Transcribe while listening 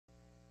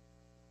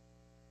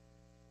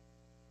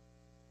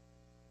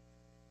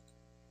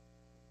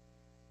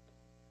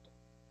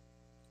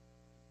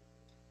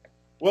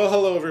Well,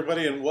 hello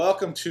everybody and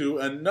welcome to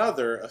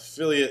another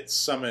Affiliate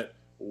Summit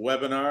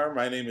webinar.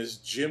 My name is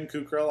Jim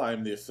Kukral.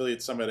 I'm the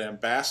Affiliate Summit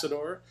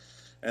Ambassador,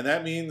 and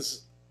that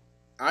means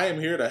I am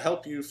here to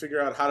help you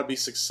figure out how to be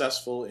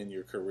successful in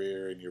your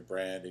career, in your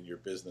brand, in your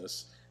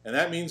business. And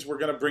that means we're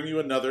going to bring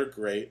you another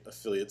great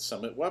Affiliate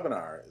Summit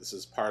webinar. This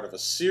is part of a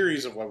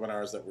series of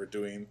webinars that we're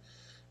doing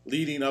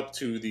leading up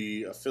to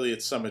the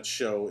Affiliate Summit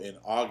show in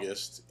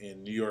August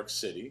in New York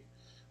City,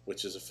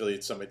 which is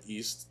Affiliate Summit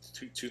East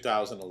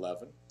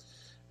 2011.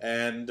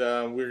 And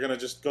we're going to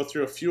just go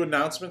through a few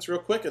announcements real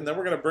quick, and then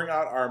we're going to bring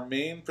out our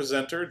main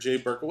presenter, Jay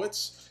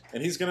Berkowitz,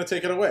 and he's going to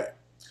take it away.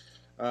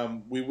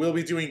 We will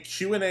be doing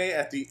Q&A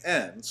at the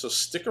end, so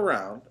stick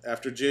around.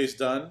 After Jay's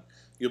done,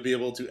 you'll be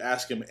able to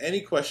ask him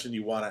any question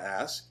you want to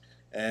ask,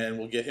 and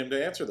we'll get him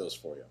to answer those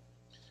for you.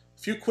 A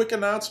few quick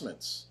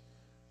announcements.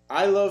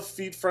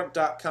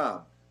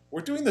 ilovefeedfront.com.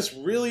 We're doing this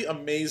really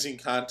amazing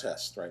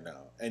contest right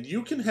now, and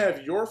you can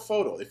have your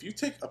photo. If you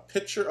take a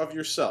picture of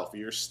yourself or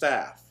your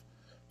staff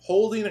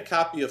holding a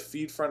copy of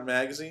FeedFront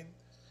magazine,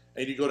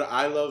 and you go to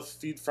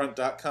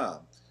ilovefeedfront.com,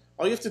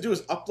 all you have to do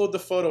is upload the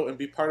photo and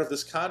be part of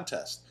this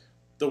contest.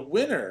 The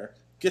winner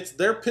gets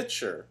their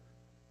picture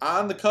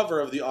on the cover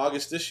of the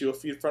August issue of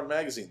FeedFront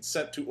magazine,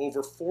 sent to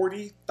over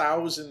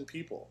 40,000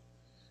 people,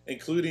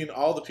 including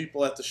all the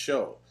people at the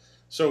show.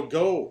 So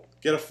go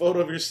get a photo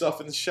of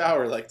yourself in the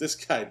shower like this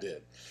guy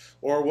did,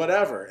 or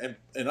whatever, and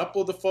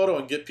upload the photo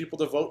and get people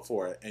to vote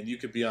for it, and you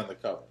could be on the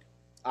cover.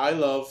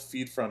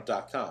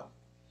 ilovefeedfront.com.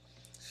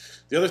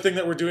 The other thing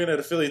that we're doing at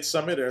Affiliate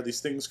Summit are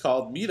these things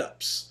called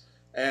meetups,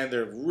 and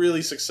they're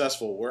really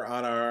successful. We're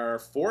on our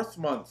 4th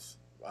month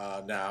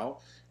now,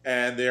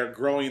 and they're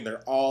growing.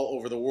 They're all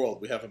over the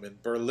world. We have them in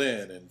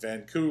Berlin and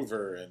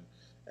Vancouver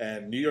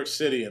and New York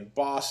City and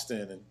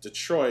Boston and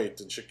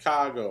Detroit and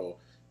Chicago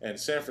and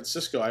San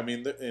Francisco. I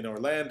mean, in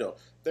Orlando.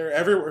 They're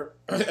everywhere,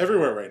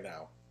 everywhere right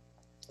now.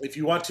 If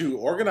you want to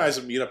organize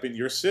a meetup in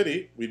your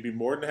city, we'd be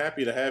more than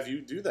happy to have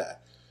you do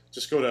that.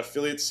 Just go to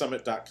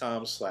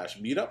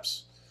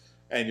affiliatesummit.com/meetups.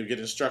 And you'll get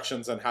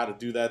instructions on how to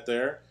do that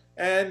there.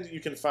 And you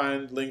can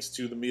find links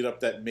to the meetup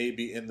that may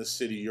be in the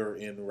city you're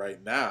in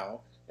right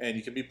now, and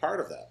you can be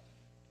part of that.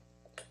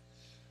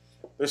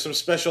 There's some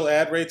special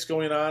ad rates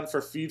going on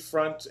for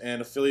FeedFront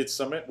and Affiliate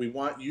Summit. We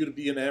want you to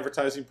be an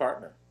advertising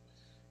partner.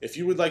 If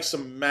you would like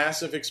some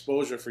massive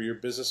exposure for your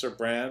business or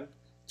brand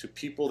to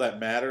people that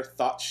matter,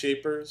 thought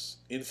shapers,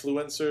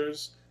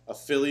 influencers,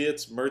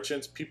 affiliates,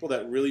 merchants, people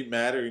that really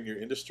matter in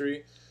your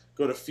industry,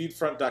 go to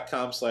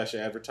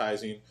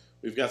feedfront.com/advertising.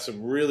 We've got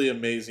some really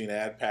amazing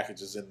ad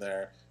packages in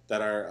there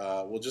that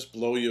are will just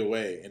blow you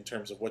away in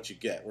terms of what you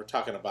get. We're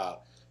talking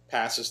about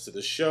passes to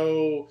the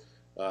show,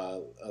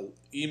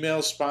 email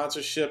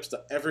sponsorships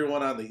to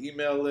everyone on the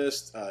email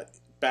list,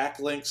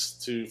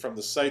 backlinks from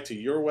the site to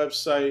your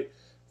website,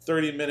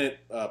 30-minute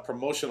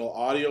promotional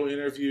audio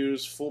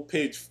interviews,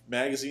 full-page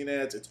magazine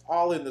ads. It's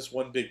all in this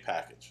one big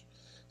package.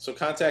 So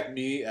contact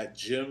me at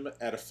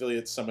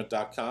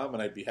jim@affiliatesummit.com,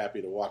 and I'd be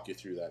happy to walk you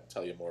through that and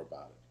tell you more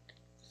about it.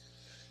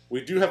 We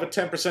do have a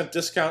 10%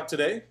 discount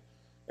today,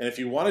 and if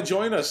you want to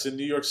join us in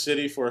New York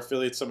City for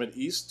Affiliate Summit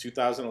East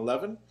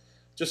 2011,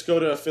 just go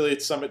to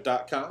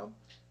affiliatesummit.com,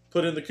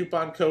 put in the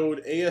coupon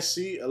code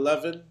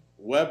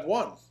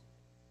ASC11WEB1.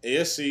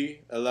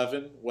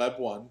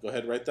 ASC11WEB1. Go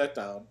ahead and write that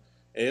down.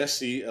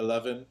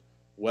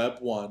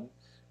 ASC11WEB1,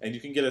 and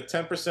you can get a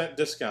 10%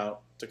 discount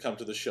to come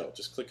to the show.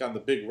 Just click on the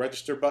big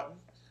register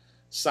button,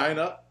 sign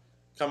up,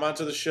 come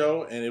onto the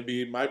show, and it'll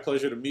be my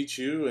pleasure to meet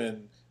you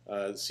and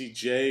see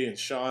Jay and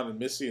Sean and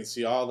Missy and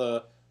see all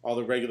the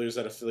regulars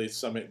at Affiliate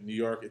Summit in New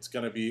York. It's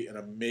going to be an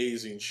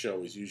amazing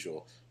show as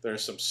usual. There are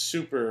some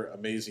super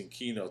amazing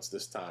keynotes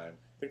this time.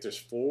 I think there's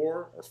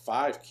 4 or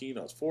 5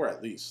 keynotes, 4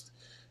 at least.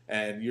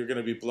 And you're going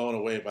to be blown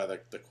away by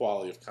the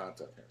quality of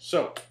content here.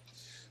 So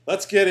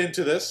let's get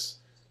into this,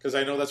 because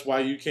I know that's why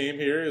you came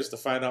here, is to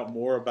find out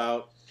more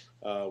about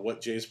what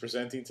Jay's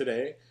presenting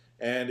today.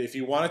 And if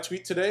you want to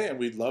tweet today, and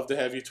we'd love to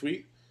have you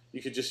tweet,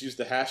 you could just use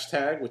the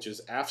hashtag, which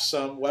is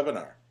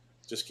AFSUMWebinar.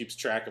 Just keeps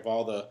track of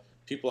all the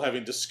people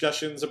having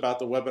discussions about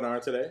the webinar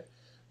today.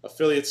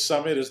 Affiliate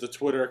Summit is the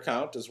Twitter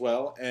account as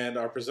well, and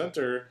our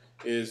presenter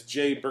is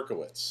Jay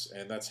Berkowitz,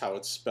 and that's how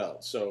it's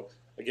spelled. So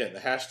again,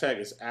 the hashtag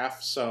is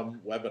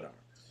AFSUMWebinar.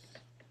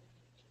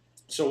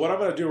 So what I'm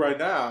going to do right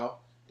now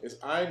is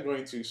I'm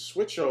going to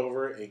switch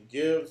over and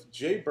give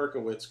Jay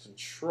Berkowitz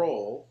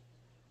control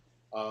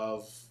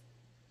of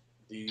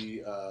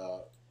the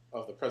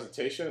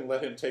presentation and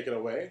let him take it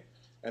away,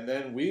 and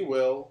then we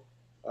will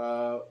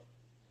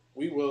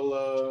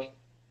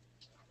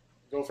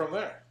go from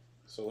there.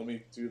 So let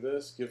me do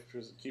this, give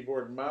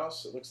keyboard and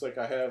mouse. It looks like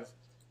I have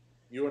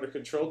you under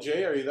control.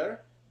 Jay, are you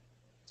there?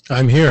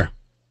 I'm here.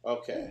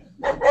 Okay.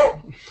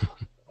 Well,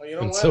 you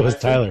know And what? so is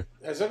Tyler.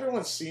 Has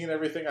everyone seen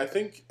everything? I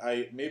think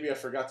maybe I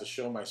forgot to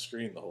show my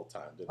screen the whole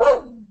time, didn't I?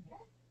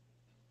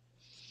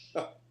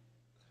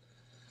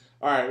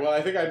 All right, well,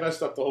 I think I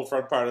messed up the whole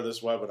front part of this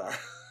webinar.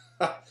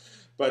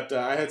 But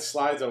I had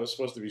slides I was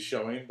supposed to be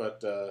showing,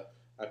 but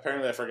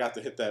apparently I forgot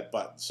to hit that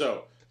button.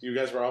 So You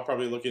guys were all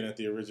probably looking at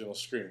the original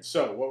screen.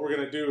 So what we're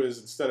going to do is,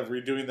 instead of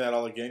redoing that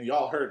all again,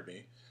 y'all heard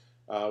me.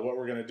 What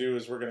we're going to do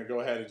is we're going to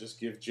go ahead and just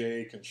give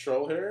Jay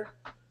control here,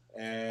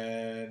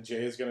 and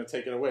Jay is going to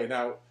take it away.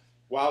 Now,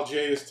 while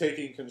Jay is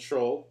taking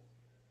control,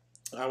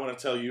 I want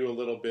to tell you a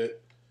little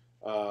bit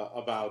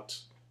about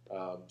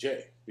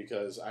Jay,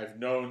 because I've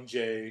known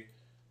Jay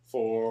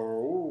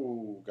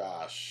for,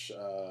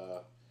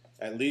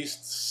 at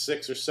least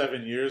 6 or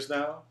 7 years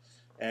now.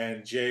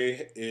 And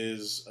Jay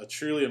is a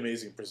truly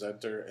amazing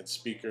presenter and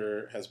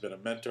speaker, has been a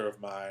mentor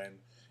of mine,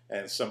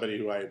 and somebody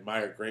who I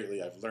admire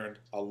greatly. I've learned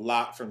a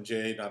lot from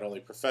Jay, not only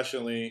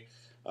professionally,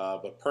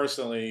 but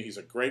personally. He's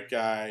a great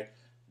guy,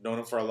 known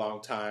him for a long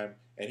time,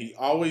 and he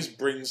always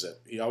brings it.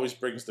 He always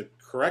brings the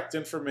correct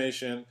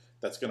information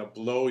that's going to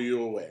blow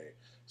you away.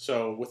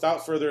 So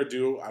without further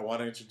ado, I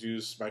want to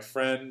introduce my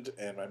friend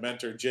and my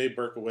mentor, Jay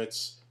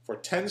Berkowitz, for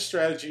 10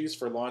 strategies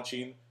for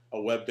launching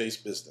a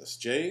web-based business.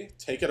 Jay,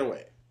 take it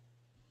away.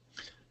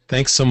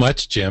 Thanks so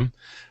much, Jim.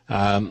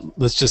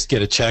 Let's just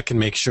get a check and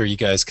make sure you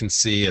guys can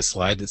see a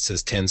slide that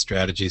says 10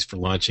 strategies for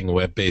launching a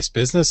web-based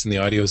business, and the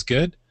audio is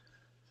good.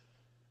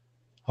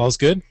 All's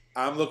good?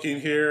 I'm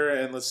looking here,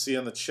 and let's see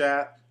on the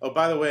chat. Oh,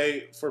 by the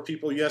way, for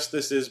people, yes,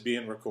 this is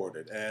being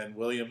recorded, and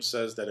William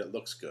says that it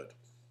looks good.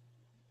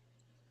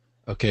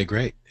 Okay,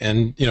 great.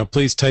 And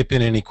please type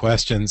in any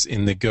questions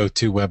in the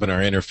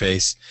GoToWebinar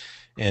interface,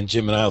 and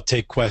Jim and I will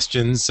take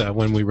questions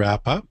when we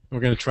wrap up.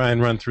 We're going to try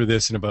and run through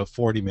this in about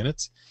 40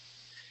 minutes,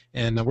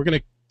 and we're going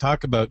to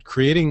talk about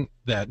creating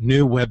that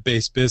new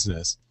web-based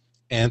business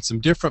and some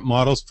different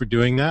models for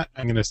doing that.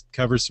 I'm going to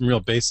cover some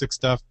real basic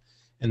stuff,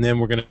 and then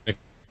we're going to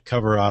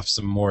cover off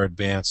some more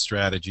advanced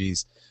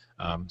strategies,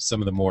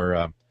 some of the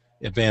more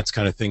advanced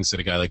kind of things that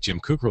a guy like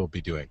Jim Kukra will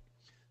be doing.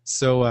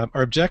 So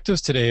our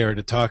objectives today are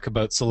to talk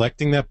about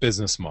selecting that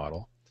business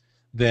model,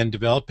 then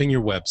developing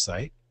your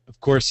website. Of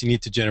course, you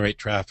need to generate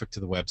traffic to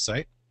the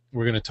website.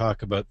 We're going to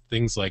talk about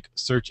things like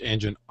search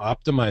engine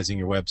optimizing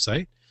your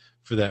website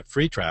for that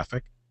free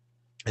traffic.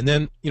 And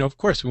then, of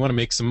course, we want to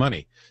make some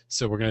money.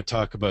 So we're going to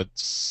talk about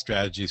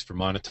strategies for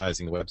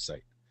monetizing the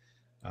website.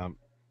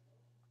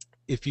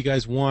 If you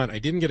guys want, I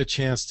didn't get a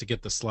chance to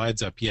get the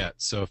slides up yet.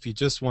 So if you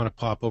just want to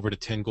pop over to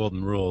 10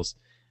 Golden Rules,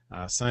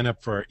 sign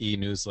up for our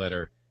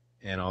e-newsletter,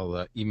 and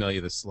I'll email you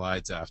the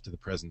slides after the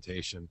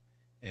presentation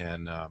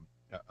and a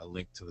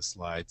link to the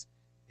slides.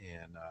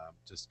 And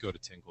just go to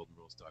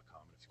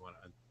 10goldenrules.com. And if you want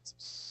to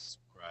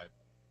unsubscribe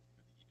to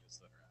the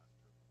e-newsletter after,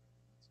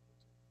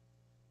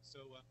 so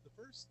the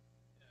first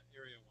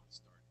area I want to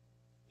start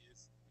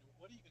is,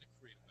 what are you going to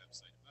create a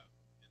website about?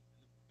 And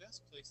the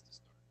best place to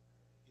start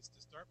is to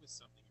start with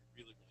something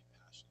you're really, really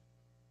passionate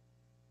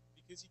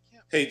about. Because you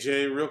can't... Hey,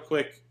 Jay, real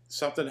quick.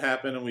 Something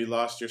happened and we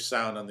lost your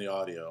sound on the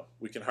audio.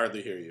 We can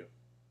hardly hear you.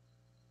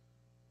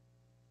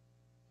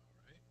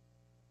 All right.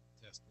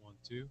 Test 1,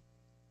 2.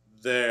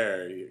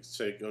 There. You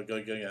say go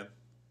again.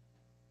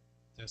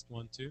 Test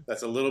 1, 2.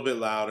 That's a little bit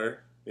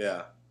louder.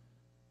 Yeah.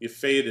 You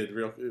faded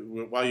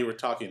while you were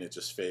talking. It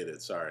just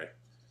faded. Sorry.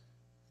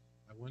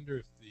 I wonder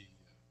if the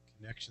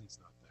connection's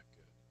not that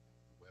good,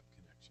 the web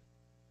connection.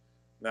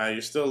 Nah,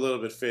 you're still a little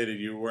bit faded.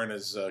 You weren't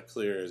as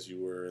clear as you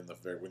were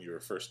when you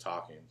were first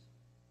talking.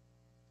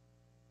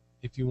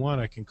 If you want,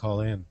 I can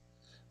call in.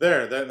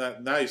 There.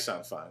 Now you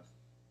sound fine.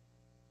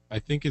 I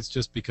think it's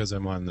just because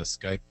I'm on the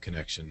Skype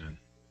connection. And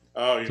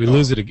oh, if we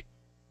lose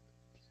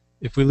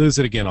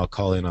it again, I'll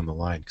call in on the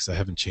line because I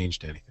haven't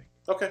changed anything.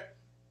 Okay.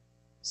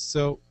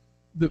 So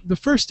the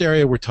first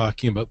area we're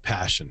talking about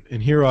passion,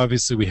 and here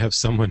obviously we have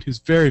someone who's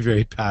very,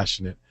 very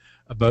passionate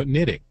about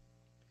knitting.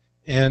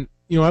 And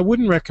I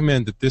wouldn't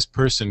recommend that this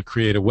person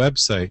create a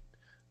website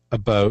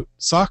about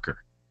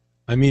soccer.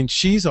 I mean,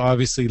 she's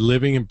obviously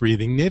living and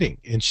breathing knitting,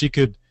 and she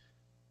could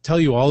tell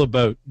you all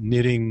about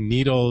knitting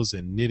needles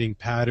and knitting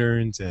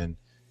patterns and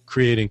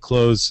creating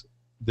clothes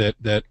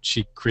that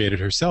she created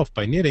herself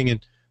by knitting.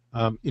 And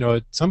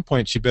at some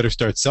point she better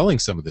start selling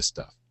some of this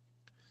stuff.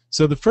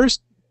 So the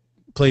first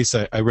place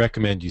I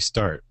recommend you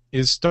start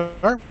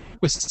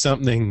with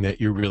something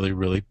that you're really,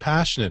 really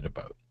passionate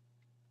about.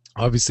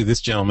 Obviously, this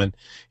gentleman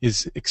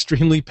is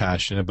extremely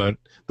passionate about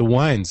the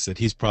wines that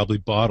he's probably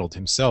bottled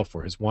himself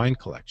for his wine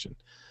collection.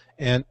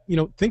 And,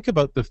 think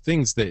about the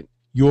things that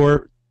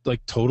you're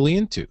like totally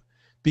into.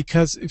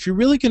 Because if you're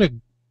really going to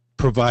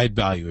provide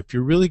value, if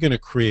you're really going to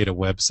create a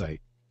website,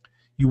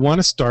 you want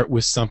to start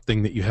with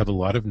something that you have a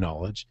lot of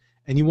knowledge,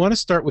 and you want to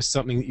start with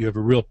something that you have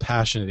a real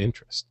passionate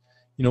interest.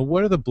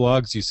 What are the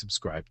blogs you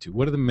subscribe to?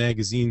 What are the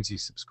magazines you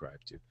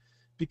subscribe to?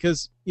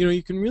 Because,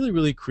 you can really,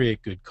 really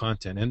create good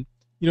content. And,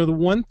 the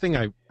one thing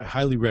I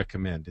highly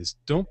recommend is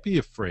don't be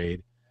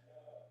afraid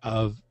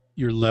of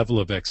your level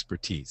of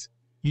expertise.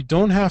 You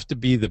don't have to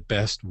be the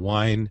best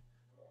wine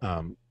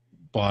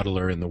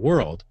bottler in the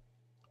world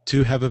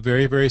to have a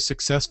very, very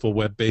successful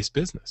web-based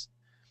business.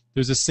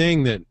 There's a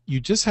saying that you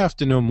just have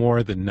to know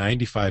more than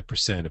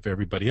 95% of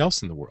everybody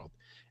else in the world.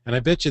 And I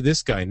bet you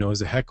this guy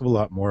knows a heck of a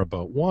lot more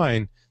about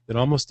wine than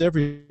almost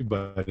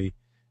everybody,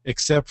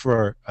 except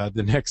for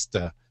the next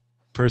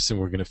person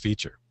we're going to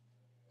feature.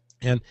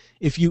 And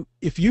if you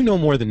know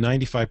more than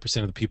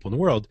 95% of the people in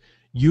the world,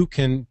 you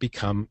can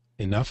become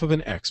enough of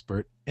an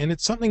expert, and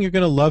it's something you're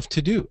going to love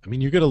to do. I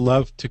mean, you're going to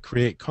love to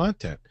create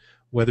content,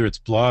 whether it's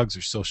blogs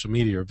or social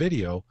media or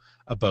video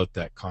about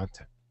that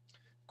content.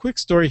 Quick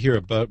story here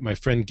about my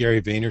friend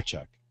Gary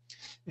Vaynerchuk.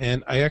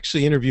 And I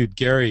actually interviewed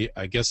Gary,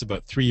 I guess,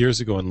 about 3 years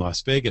ago in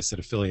Las Vegas at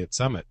Affiliate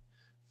Summit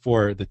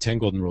for the 10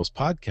 Golden Rules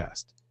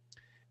podcast.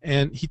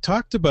 And he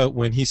talked about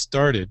when he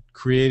started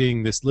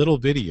creating this little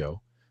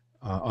video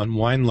on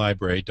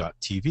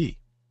winelibrary.tv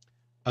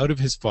out of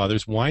his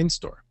father's wine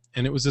store.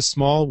 And it was a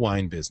small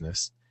wine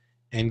business.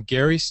 And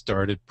Gary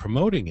started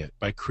promoting it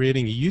by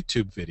creating a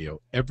YouTube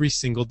video every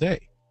single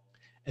day.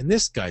 And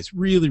this guy's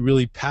really,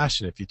 really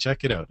passionate. If you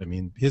check it out, I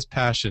mean, his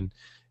passion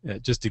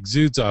just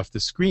exudes off the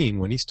screen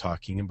when he's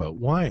talking about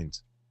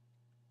wines.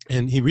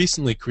 And he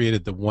recently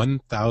created the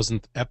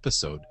 1,000th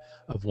episode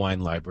of Wine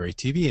Library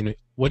TV. And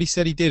what he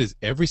said he did is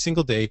every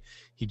single day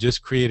he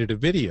just created a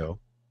video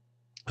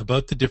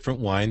about the different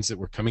wines that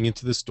were coming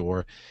into the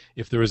store.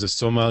 If there was a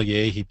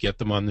sommelier, he'd get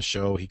them on the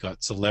show. He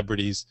got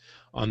celebrities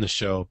on the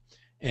show.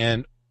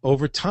 And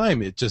over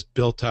time, it just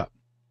built up.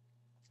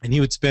 And he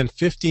would spend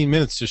 15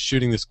 minutes just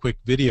shooting this quick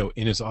video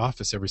in his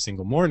office every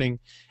single morning.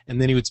 And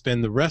then he would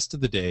spend the rest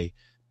of the day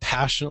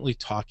passionately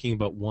talking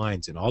about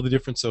wines and all the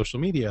different social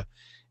media,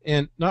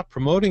 and not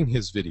promoting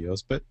his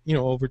videos, but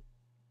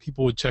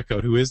people would check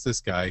out, who is this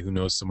guy who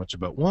knows so much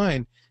about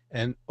wine?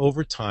 And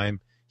over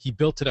time, he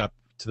built it up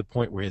to the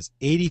point where he has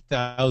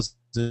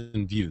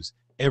 80,000 views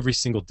every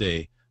single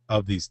day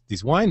of these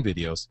wine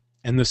videos,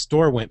 and the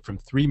store went from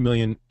 $3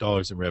 million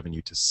in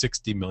revenue to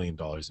 $60 million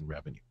in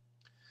revenue.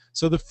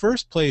 So the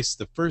first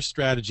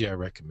strategy I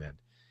recommend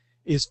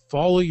is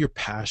follow your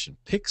passion.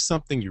 Pick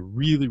something you're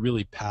really,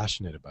 really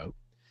passionate about.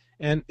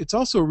 And it's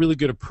also a really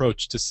good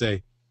approach to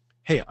say,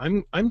 hey,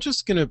 I'm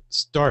just going to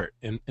start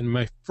in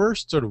my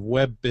first sort of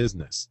web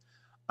business.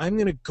 I'm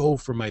going to go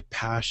for my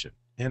passion.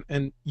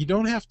 And you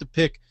don't have to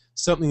pick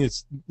something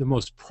that's the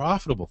most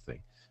profitable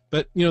thing.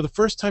 But, the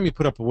first time you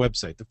put up a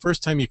website, the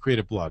first time you create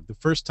a blog, the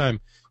first time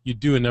you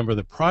do a number of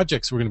the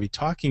projects we're going to be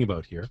talking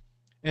about here.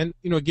 And,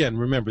 again,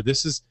 remember,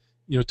 this is,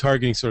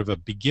 targeting sort of a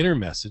beginner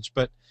message,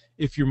 but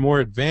if you're more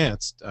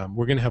advanced,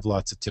 we're going to have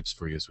lots of tips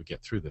for you as we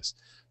get through this.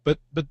 But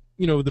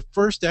the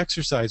first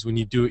exercise when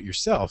you do it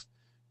yourself,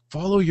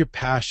 follow your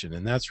passion,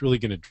 and that's really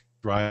going to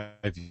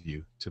drive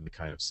you to the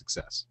kind of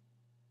success.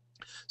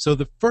 So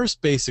the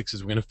first basics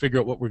is we're going to figure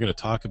out what we're going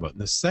to talk about.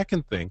 And the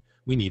second thing,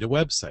 we need a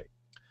website.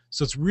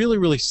 So it's really,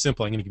 really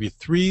simple. I'm going to give you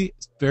 3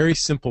 very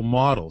simple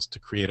models to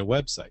create a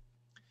website.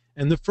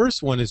 And the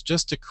first one is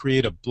just to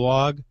create a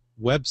blog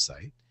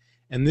website.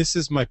 And this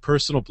is my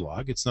personal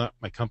blog. It's not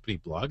my company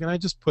blog. And I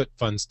just put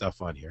fun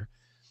stuff on here.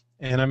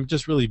 And I'm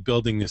just really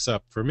building this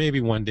up for maybe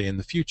one day in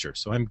the future.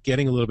 So I'm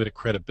getting a little bit of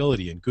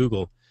credibility in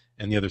Google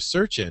and the other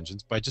search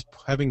engines by just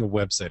having a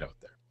website out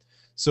there.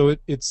 So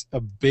it's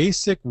a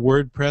basic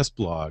WordPress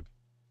blog,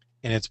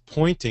 and it's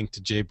pointing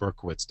to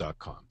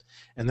jberkowitz.com.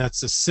 And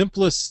that's the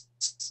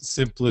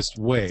simplest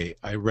way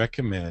I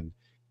recommend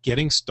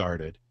getting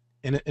started.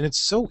 And it's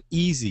so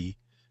easy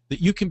that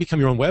you can become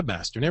your own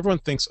webmaster. And everyone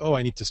thinks, oh,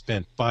 I need to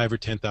spend $5,000 or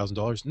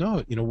 $10,000.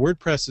 No,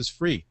 WordPress is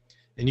free.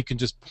 And you can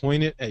just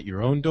point it at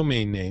your own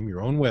domain name,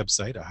 your own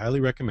website. I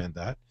highly recommend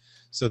that,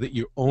 so that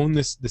you own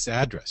this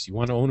address. You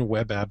want to own a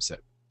web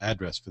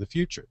address for the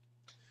future.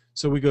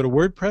 So we go to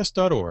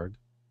WordPress.org.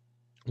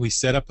 We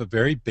set up a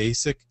very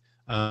basic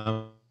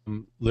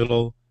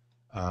little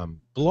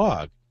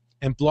blog.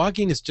 And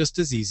blogging is just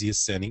as easy as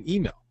sending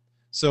email.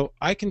 So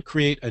I can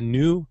create a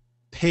new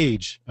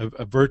page,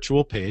 a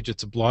virtual page.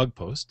 It's a blog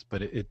post,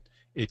 but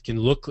it can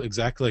look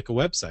exactly like a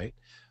website.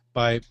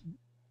 By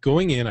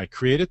going in, I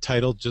create a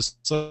title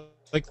just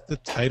like the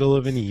title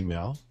of an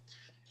email,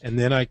 and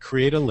then I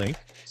create a link.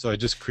 So I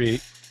just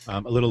create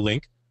a little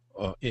link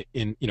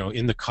in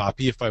the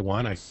copy. If I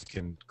want, I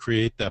can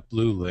create that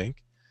blue link.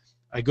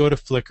 I go to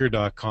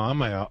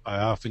Flickr.com. I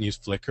often use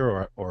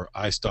Flickr or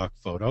iStock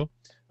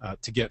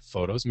to get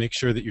photos. Make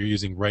sure that you're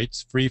using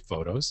rights-free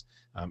photos.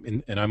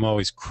 And I'm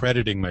always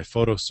crediting my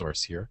photo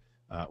source here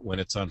when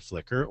it's on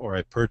Flickr, or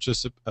I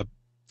purchase a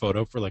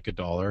photo for like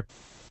 $1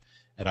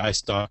 at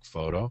iStock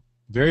Photo.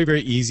 Very,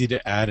 very easy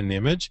to add an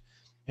image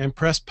and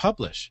press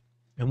publish.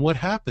 And what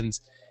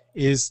happens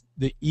is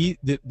the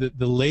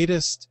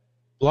latest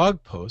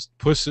blog post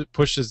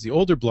pushes the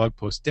older blog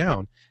post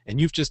down,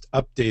 and you've just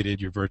updated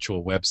your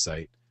virtual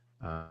website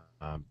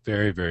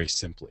very, very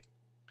simply.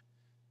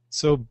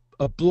 So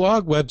a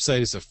blog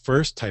website is the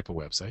first type of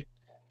website.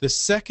 The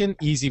second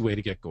easy way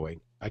to get going,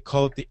 I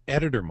call it the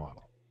editor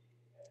model.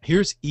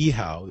 Here's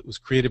eHow that was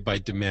created by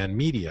Demand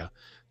Media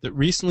that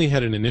recently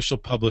had an initial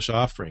publish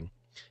offering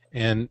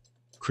and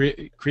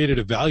created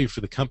a value for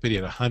the company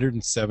at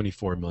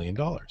 $174 million.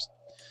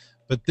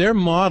 But their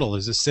model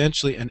is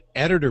essentially an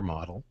editor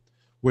model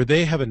where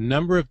they have a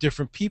number of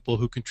different people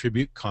who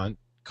contribute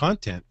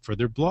content for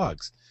their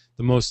blogs.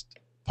 The most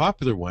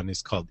popular one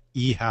is called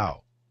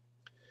eHow.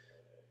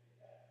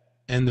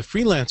 And the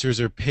freelancers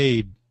are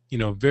paid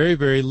very,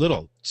 very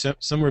little,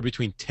 somewhere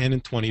between $10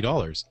 and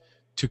 $20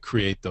 to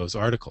create those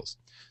articles.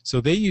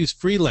 So they use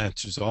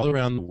freelancers all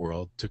around the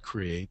world to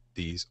create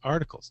these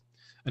articles.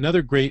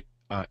 Another great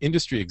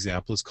industry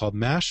example is called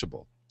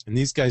Mashable, and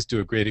these guys do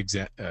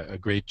a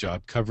great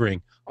job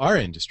covering our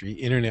industry,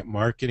 internet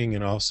marketing,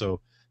 and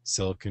also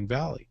Silicon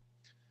Valley.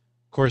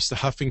 Of course, the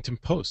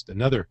Huffington Post,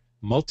 another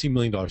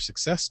multi-million-dollar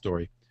success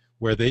story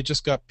where they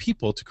just got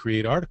people to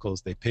create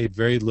articles. They paid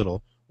very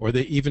little, or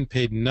they even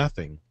paid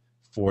nothing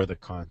for the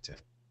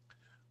content.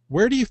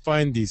 Where do you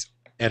find these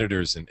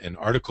editors and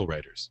article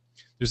writers?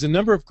 There's a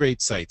number of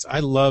great sites. I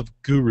love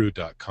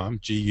guru.com,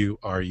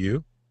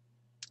 G-U-R-U.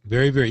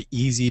 Very, very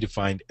easy to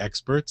find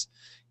experts.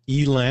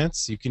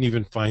 Elance, you can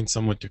even find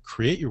someone to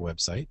create your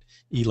website.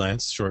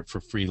 Elance, short for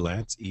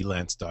freelance,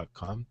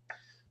 elance.com.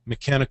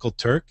 Mechanical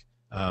Turk,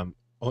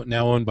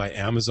 now owned by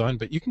Amazon,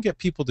 but you can get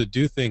people to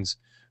do things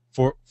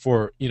for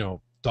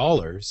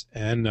dollars.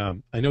 And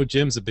I know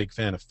Jim's a big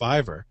fan of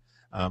Fiverr,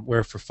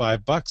 where for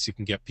 $5 you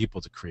can get people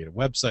to create a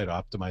website,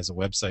 optimize a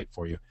website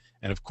for you,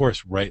 and of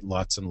course write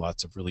lots and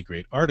lots of really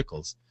great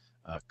articles,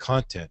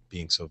 content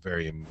being so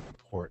very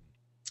important.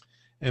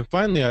 And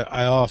finally,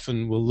 I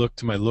often will look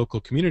to my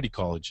local community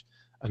college,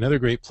 another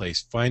great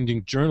place,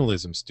 finding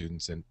journalism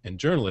students and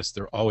journalists.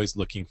 They're always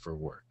looking for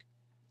work.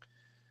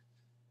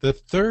 The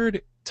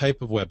third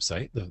type of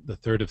website, the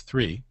third of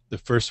three, the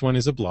first one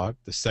is a blog,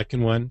 the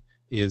second one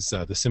is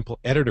the simple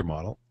editor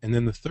model, and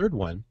then the third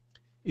one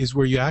is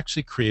where you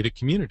actually create a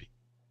community.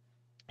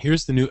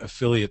 Here's the new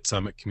Affiliate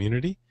Summit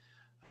community,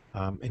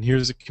 and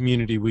here's a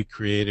community we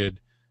created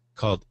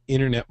called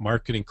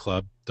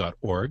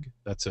internetmarketingclub.org.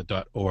 That's a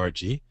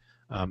 .org.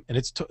 And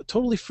it's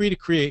totally free to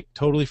create,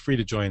 totally free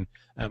to join.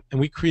 And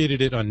we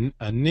created it on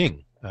a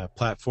Ning, a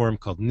platform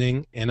called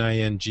Ning,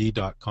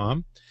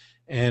 Ning.com.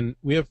 And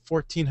we have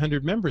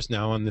 1,400 members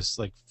now on this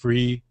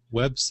free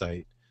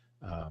website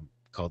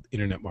called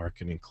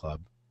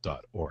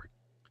internetmarketingclub.org.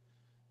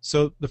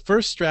 So the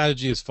first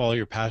strategy is follow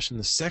your passion.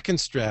 The second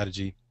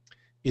strategy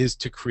is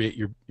to create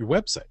your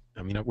website.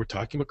 I mean, we're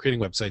talking about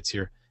creating websites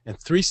here, and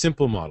three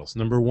simple models.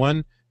 Number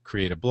one,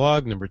 create a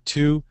blog. Number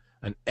two,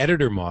 an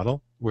editor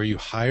model where you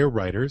hire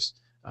writers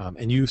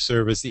and you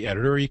serve as the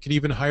editor, or you could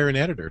even hire an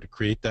editor to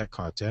create that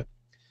content.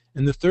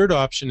 And the third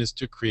option is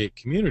to create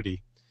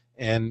community,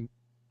 and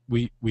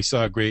we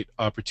saw a great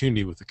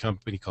opportunity with a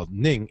company called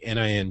Ning,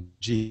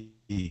 N-I-N-G.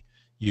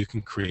 You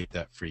can create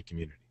that free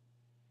community.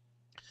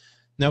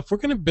 Now, if we're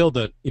going to build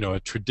a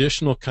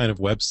traditional kind of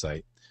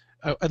website,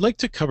 I'd like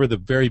to cover the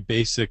very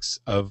basics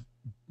of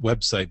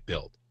website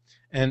build.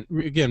 And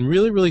again,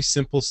 really, really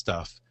simple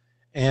stuff.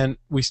 And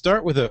we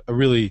start with a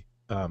really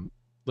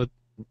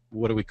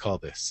what do we call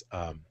this?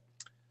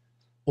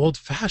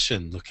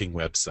 Old-fashioned looking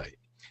website.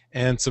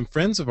 And some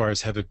friends of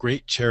ours have a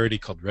great charity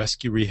called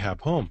Rescue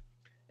Rehab Home,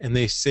 and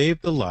they save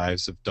the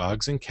lives of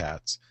dogs and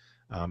cats,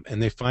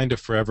 and they find a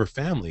forever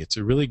family. It's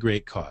a really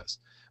great cause.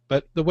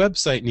 But the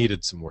website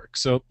needed some work.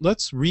 So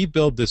let's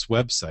rebuild this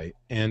website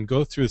and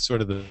go through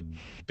sort of the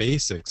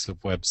basics of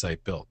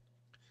website build.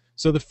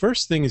 So the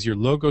first thing is your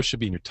logo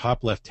should be in your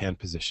top left-hand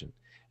position.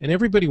 And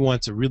everybody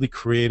wants a really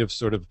creative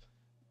sort of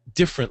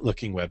different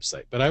looking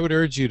website, but I would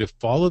urge you to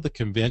follow the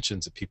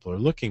conventions that people are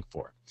looking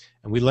for.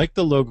 And we like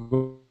the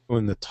logo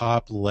in the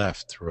top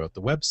left throughout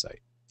the website.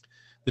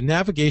 The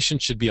navigation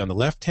should be on the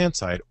left-hand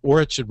side,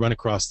 or it should run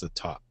across the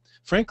top.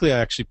 Frankly, I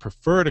actually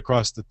prefer it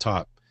across the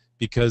top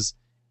because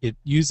it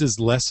uses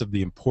less of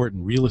the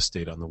important real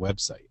estate on the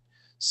website.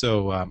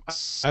 So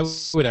I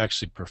would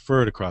actually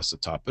prefer it across the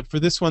top. But for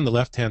this one, the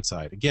left-hand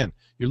side, again,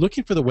 you're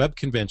looking for the web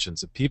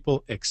conventions that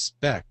people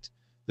expect,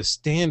 the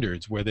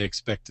standards where they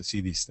expect to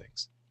see these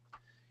things.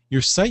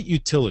 Your site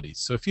utilities.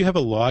 So if you have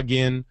a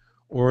login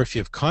or if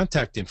you have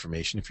contact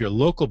information, if you're a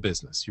local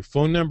business, your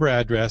phone number,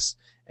 address,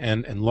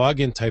 and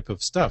login type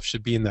of stuff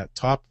should be in that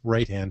top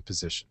right-hand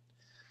position.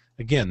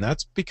 Again,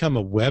 that's become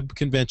a web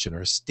convention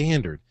or a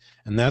standard,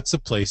 and that's a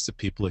place that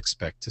people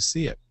expect to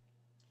see it.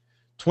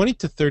 20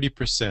 to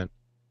 30%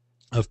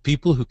 of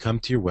people who come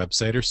to your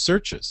website are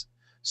searchers.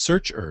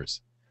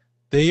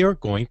 They are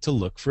going to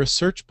look for a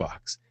search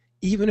box.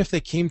 Even if they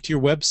came to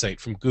your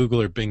website from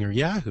Google or Bing or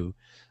Yahoo,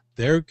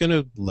 they're going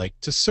to like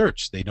to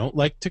search. They don't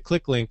like to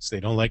click links.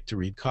 They don't like to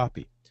read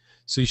copy.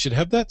 So you should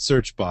have that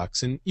search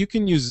box, and you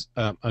can use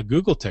a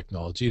Google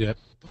technology to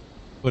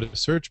put a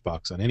search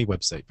box on any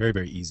website. Very,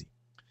 very easy.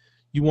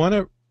 You want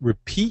to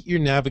repeat your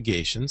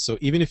navigation, so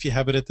even if you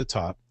have it at the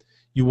top,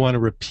 you want to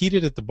repeat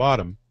it at the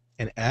bottom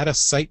and add a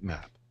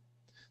sitemap.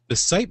 The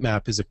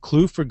sitemap is a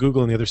clue for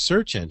Google and the other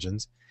search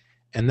engines,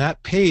 and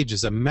that page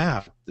is a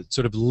map that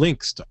sort of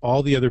links to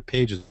all the other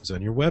pages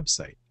on your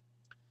website.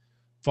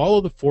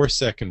 Follow the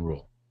 4-second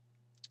rule.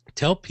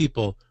 Tell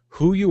people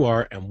who you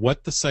are and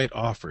what the site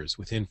offers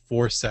within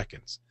 4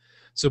 seconds.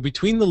 So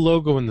between the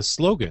logo and the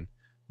slogan,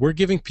 we're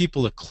giving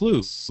people a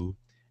clue,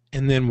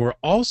 and then we're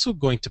also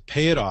going to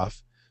pay it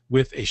off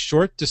with a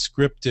short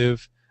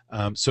descriptive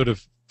sort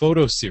of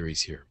photo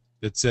series here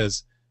that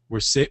says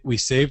we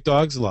save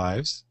dogs'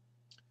 lives,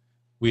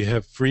 we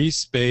have free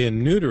spay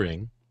and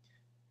neutering,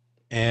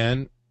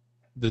 and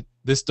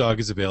this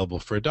dog is available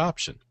for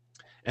adoption.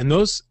 And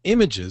those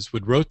images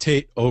would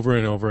rotate over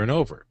and over and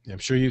over. I'm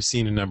sure you've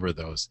seen a number of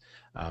those.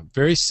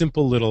 Very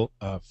simple little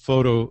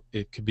photo.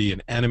 It could be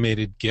an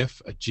animated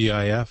GIF, a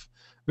GIF.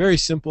 Very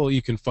simple.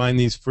 You can find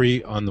these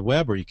free on the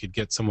web, or you could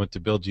get someone to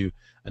build you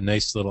a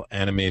nice little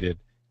animated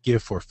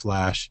GIF or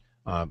Flash.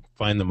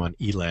 Find them on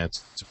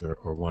Elance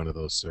or one of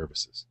those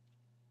services.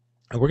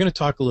 And we're going to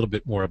talk a little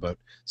bit more about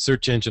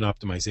search engine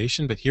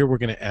optimization, but here we're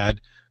going to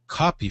add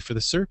copy for the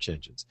search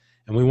engines.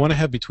 And we want to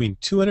have between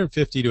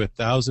 250 to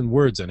 1,000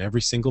 words on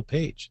every single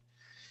page.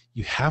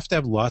 You have to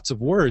have lots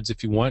of words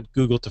if you want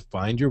Google to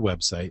find your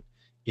website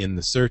in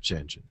the search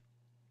engine.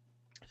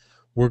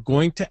 We're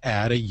going to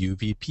add a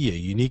UVP, a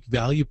unique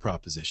value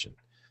proposition,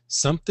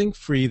 something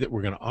free that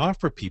we're going to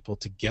offer people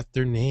to get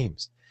their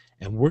names.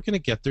 And we're going to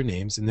get their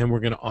names, and then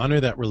we're going to honor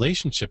that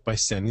relationship by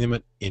sending them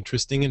an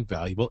interesting and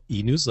valuable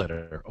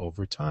e-newsletter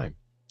over time.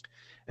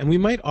 And we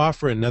might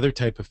offer another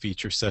type of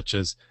feature, such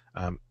as,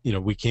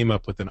 we came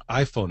up with an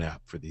iPhone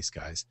app for these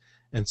guys,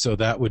 and so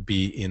that would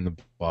be in the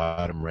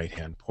bottom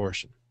right-hand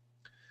portion.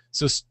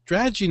 So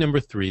strategy number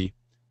 3,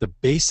 the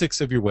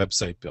basics of your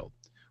website build.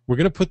 We're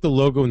going to put the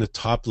logo in the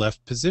top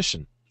left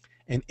position.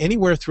 And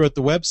anywhere throughout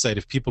the website,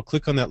 if people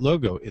click on that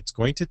logo, it's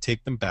going to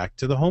take them back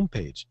to the home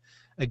page.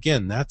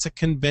 Again, that's a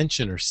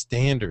convention or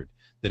standard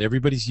that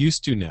everybody's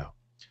used to now.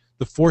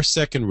 The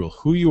 4-second rule,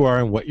 who you are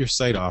and what your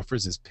site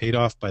offers, is paid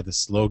off by the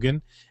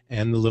slogan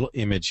and the little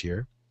image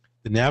here.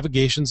 The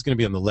navigation is going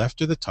to be on the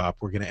left or the top.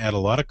 We're going to add a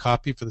lot of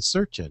copy for the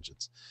search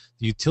engines.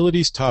 The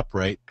utilities top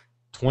right,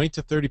 20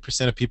 to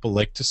 30% of people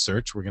like to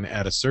search. We're going to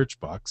add a search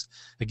box.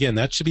 Again,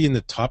 that should be in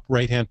the top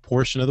right-hand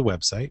portion of the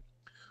website.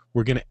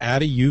 We're going to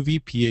add a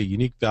UVP, a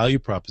unique value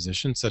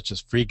proposition, such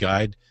as free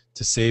guide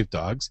to save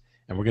dogs,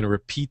 and we're going to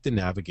repeat the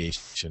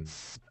navigation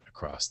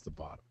across the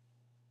bottom.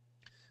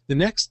 The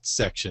next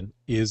section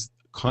is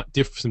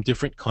some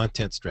different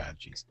content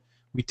strategies.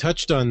 We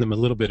touched on them a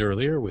little bit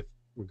earlier with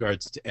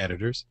regards to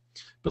editors,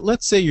 but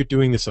let's say you're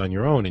doing this on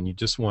your own and you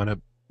just want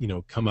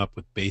to, come up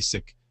with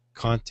basic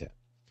content.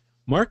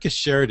 Marcus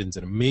Sheridan's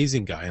an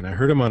amazing guy, and I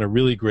heard him on a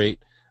really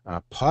great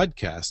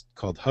podcast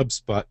called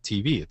HubSpot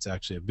TV. It's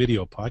actually a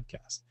video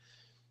podcast.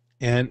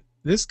 And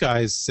this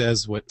guy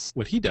says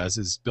what he does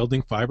is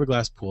building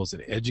fiberglass pools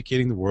and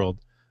educating the world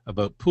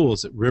about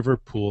pools at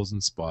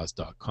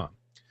riverpoolsandspas.com.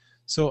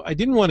 So I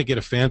didn't want to get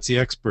a fancy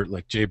expert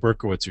like Jay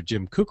Berkowitz or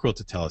Jim Kukral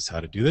to tell us how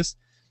to do this.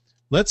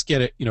 Let's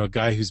get a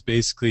guy who's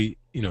basically,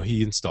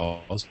 he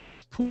installs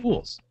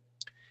pools.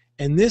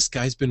 And this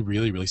guy's been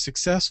really, really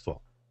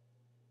successful.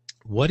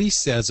 What he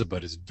says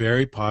about his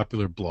very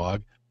popular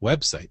blog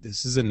website,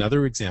 this is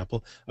another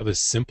example of a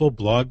simple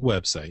blog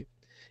website,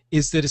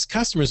 is that his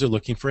customers are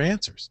looking for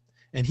answers.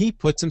 And he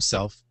puts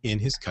himself in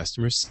his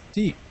customer's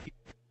seat.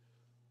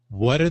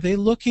 What are they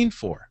looking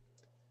for?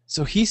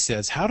 So he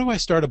says, how do I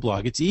start a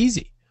blog? It's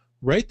easy.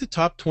 Write the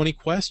top 20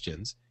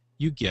 questions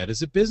you get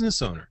as a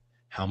business owner.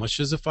 How much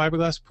does a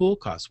fiberglass pool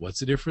cost? What's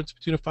the difference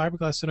between a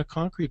fiberglass and a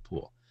concrete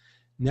pool?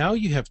 Now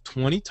you have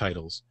 20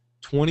 titles,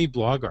 20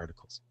 blog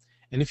articles.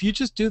 And if you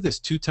just do this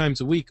 2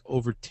 times a week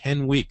over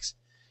 10 weeks,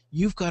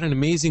 you've got an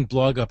amazing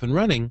blog up and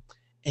running,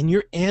 and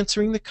you're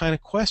answering the kind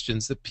of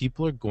questions that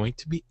people are going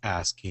to be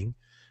asking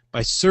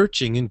by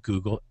searching in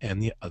Google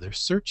and the other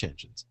search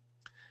engines.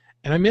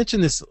 And I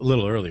mentioned this a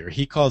little earlier.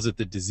 He calls it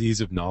the disease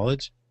of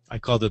knowledge. I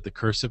called it the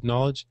curse of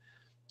knowledge.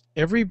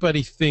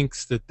 Everybody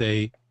thinks that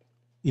that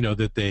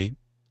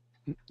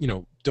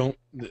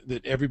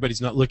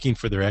everybody's not looking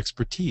for their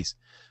expertise.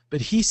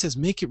 But he says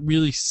make it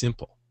really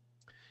simple.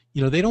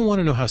 They don't want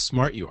to know how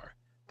smart you are.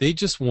 They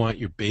just want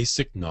your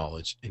basic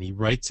knowledge, and he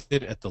writes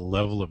it at the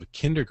level of a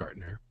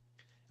kindergartner.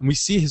 And we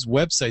see his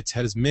websites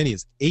had as many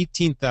as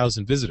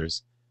 18,000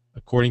 visitors,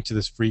 according to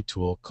this free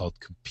tool called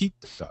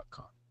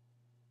Compete.com.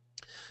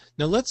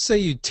 Now let's say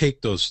you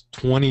take those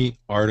 20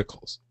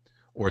 articles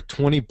or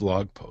 20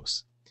 blog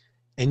posts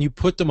and you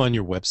put them on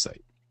your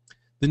website.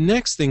 The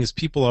next thing is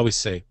people always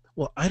say,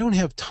 well, I don't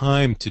have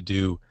time to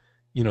do,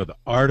 the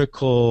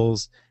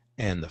articles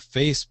and the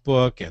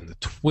Facebook and the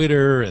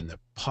Twitter and the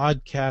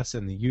podcasts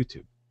and the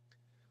YouTube.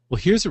 Well,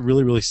 here's a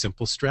really, really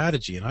simple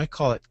strategy, and I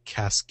call it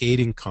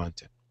cascading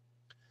content.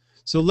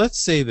 So let's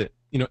say that,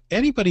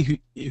 anybody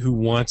who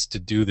wants to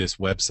do this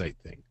website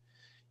thing,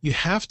 you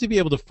have to be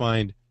able to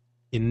find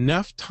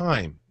enough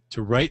time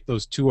to write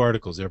those 2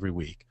 articles every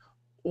week,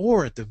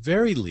 or at the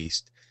very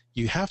least,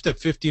 you have to have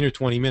 15 or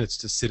 20 minutes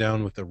to sit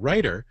down with a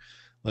writer.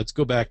 Let's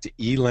go back to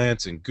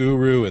Elance and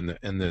Guru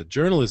and the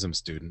journalism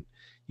student.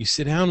 You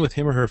sit down with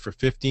him or her for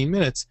 15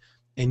 minutes,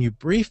 and you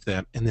brief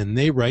them, and then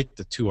they write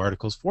the 2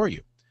 articles for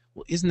you.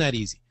 Well, isn't that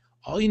easy?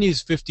 All you need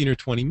is 15 or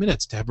 20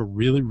 minutes to have a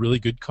really, really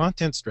good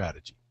content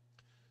strategy.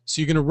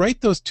 So you're going to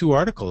write those 2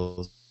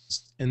 articles,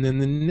 and then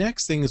the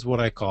next thing is what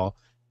I call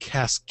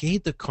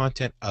cascade the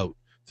content out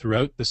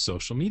throughout the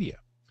social media.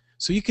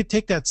 So you could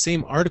take that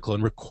same article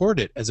and record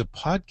it as a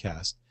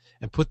podcast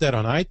and put that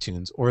on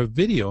iTunes, or a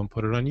video and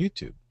put it on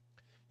YouTube.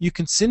 You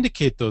can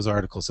syndicate those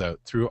articles out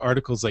through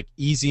articles like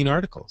eZine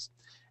Articles,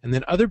 and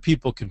then other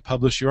people can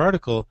publish your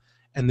article,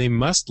 and they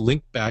must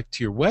link back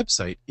to your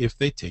website if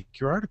they take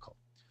your article.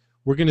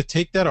 we're going to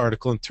take that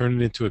article and turn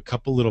it into a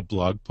couple little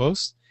blog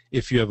posts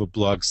if you have a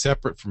blog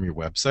separate from your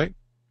website.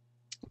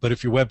 But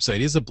if your website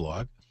is a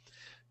blog,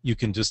 you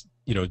can just,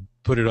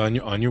 put it on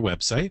your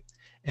website.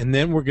 And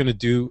then we're going to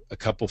do a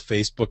couple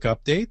Facebook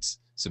updates,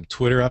 some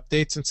Twitter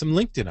updates, and some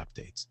LinkedIn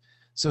updates.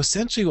 So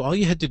essentially all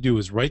you had to do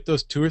was write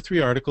those 2 or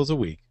 3 articles a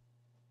week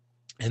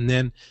and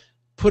then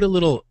put a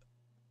little,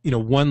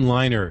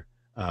 one-liner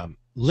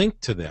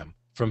link to them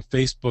from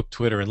Facebook,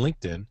 Twitter, and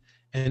LinkedIn,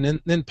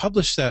 and then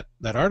publish that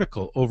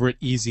article over at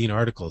eZine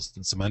Articles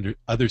and some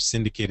other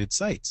syndicated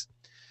sites.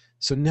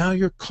 So now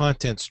your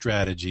content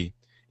strategy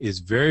is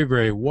very,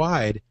 very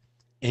wide,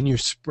 and you're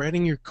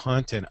spreading your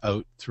content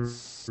out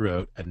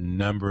throughout a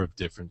number of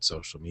different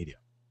social media.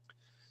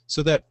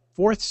 So that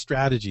 4th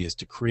strategy is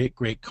to create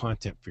great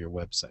content for your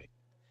website.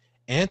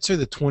 Answer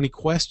the 20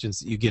 questions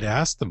that you get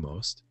asked the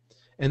most,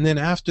 and then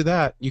after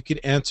that, you could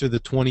answer the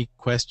 20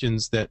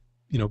 questions that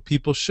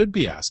people should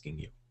be asking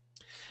you.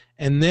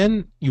 And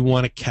then you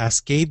want to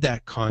cascade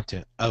that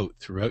content out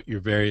throughout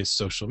your various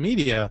social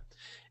media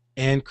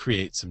and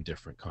create some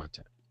different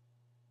content.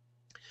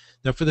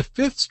 Now for the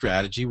 5th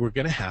strategy, we're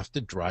going to have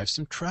to drive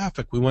some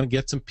traffic. We want to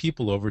get some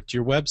people over to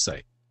your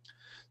website.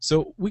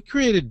 So we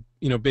created,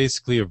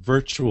 basically a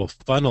virtual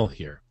funnel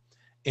here.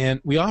 And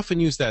we often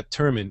use that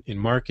term in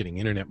marketing,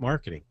 internet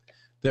marketing,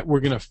 that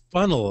we're going to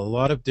funnel a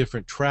lot of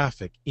different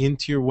traffic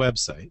into your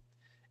website.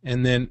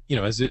 And then,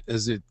 as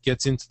it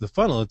gets into the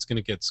funnel, it's going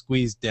to get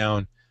squeezed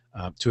down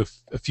to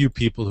a few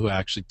people who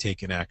actually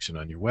take an action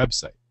on your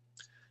website.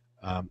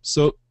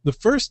 So the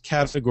first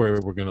category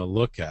we're going to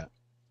look at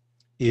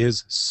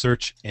is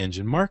search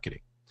engine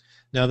marketing.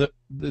 Now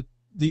the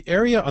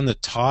area on the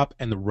top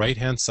and the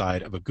right-hand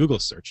side of a Google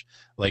search,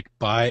 like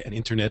buy an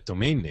internet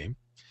domain name,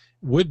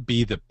 would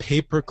be the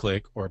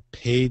pay-per-click or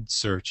paid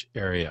search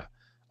area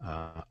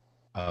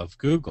of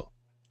Google.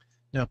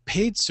 Now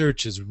paid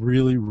search is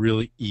really,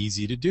 really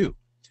easy to do.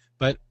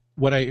 But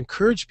what I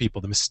encourage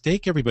people, the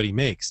mistake everybody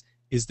makes,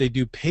 is they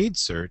do paid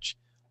search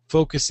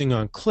focusing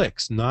on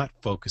clicks, not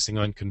focusing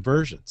on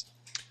conversions.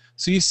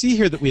 So you see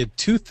here that we had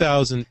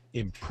 2,000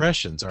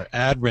 impressions. Our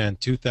ad ran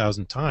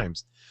 2,000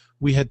 times.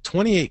 We had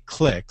 28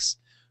 clicks,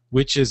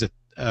 which is a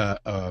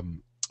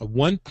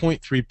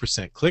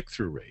 1.3%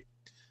 click-through rate.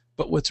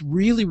 But what's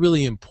really,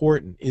 really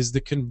important is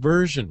the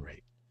conversion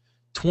rate.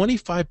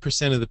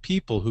 25% of the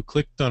people who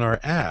clicked on our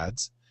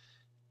ads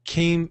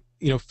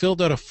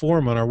filled out a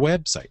form on our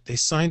website. They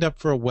signed up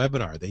for a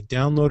webinar. They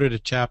downloaded a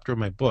chapter of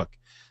my book.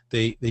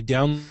 They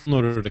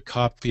downloaded a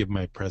copy of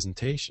my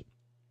presentation.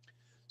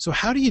 So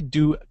how do you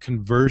do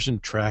conversion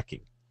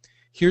tracking?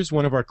 Here's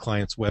one of our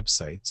clients'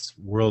 websites,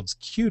 World's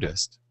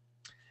Cutest,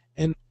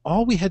 and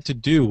all we had to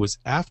do was,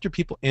 after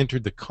people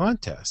entered the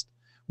contest,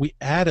 we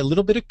add a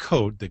little bit of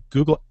code that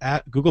Google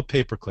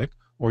Pay-Per-Click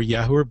or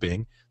Yahoo or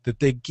Bing that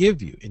they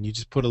give you, and you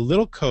just put a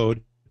little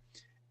code,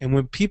 and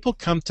when people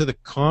come to the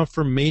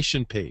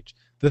confirmation page,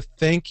 the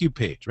thank you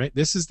page, right?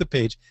 This is the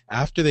page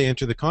after they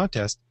enter the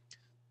contest.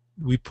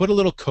 We put a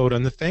little code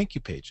on the thank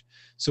you page,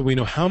 so we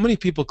know how many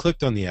people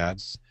clicked on the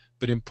ads,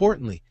 but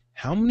importantly,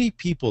 how many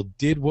people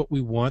did what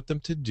we want them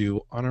to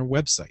do on our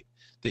website.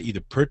 They either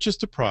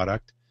purchased a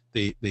product,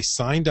 they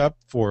signed up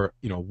for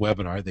a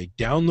webinar, they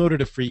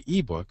downloaded a free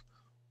ebook,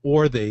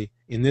 or they,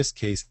 in this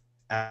case,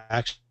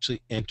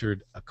 actually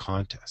entered a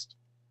contest.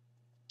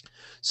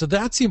 So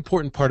that's the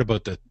important part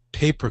about the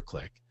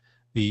pay-per-click,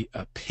 the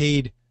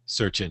paid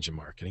search engine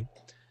marketing.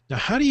 Now,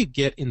 how do you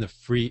get in the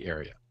free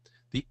area?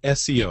 The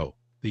SEO,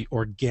 the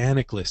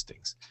organic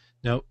listings.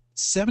 Now,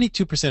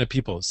 72% of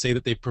people say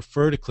that they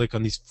prefer to click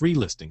on these free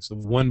listings, the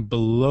one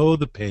below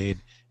the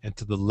paid and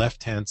to the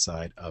left-hand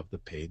side of the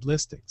paid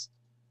listings.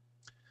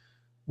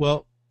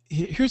 Well,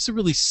 here's a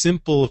really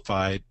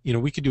simplified,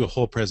 we could do a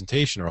whole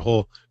presentation or a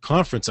whole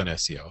conference on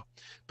SEO,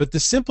 but the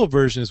simple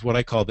version is what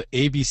I call the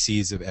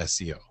ABCs of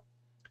SEO.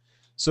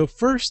 So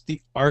first,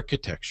 the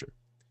architecture.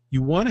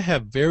 You want to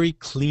have very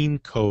clean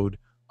code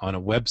on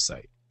a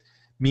website,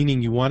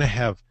 meaning you want to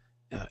have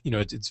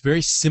it's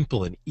very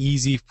simple and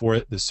easy for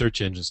the search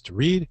engines to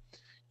read.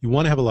 You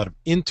want to have a lot of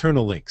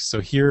internal links.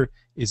 So here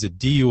is a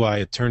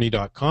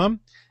DUIattorney.com,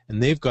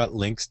 and they've got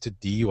links to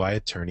DUI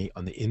Attorney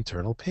on the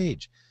internal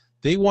page.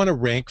 They want to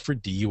rank for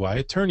DUI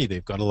Attorney.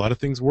 They've got a lot of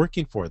things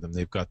working for them.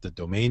 They've got the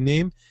domain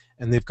name,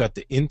 and they've got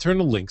the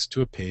internal links to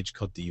a page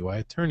called DUI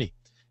Attorney.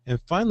 And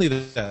finally,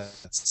 that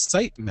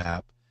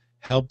sitemap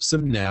helps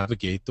them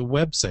navigate the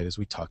website, as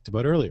we talked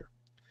about earlier.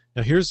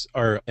 Now here's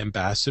our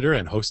ambassador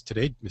and host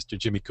today, Mr.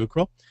 Jimmy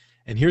Kukral,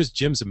 and here's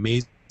Jim's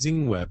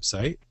amazing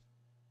website.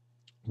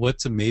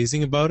 What's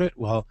amazing about it?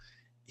 Well,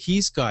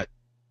 he's got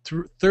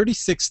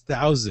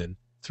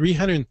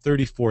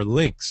 36,334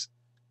 links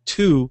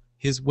to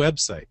his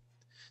website.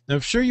 Now,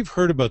 I'm sure you've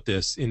heard about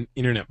this in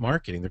internet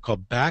marketing. They're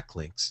called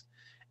backlinks,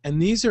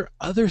 and these are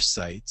other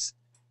sites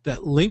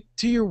that link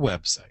to your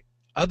website,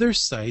 other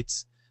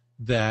sites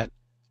that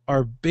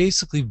are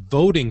basically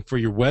voting for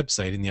your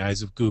website in the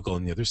eyes of Google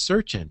and the other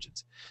search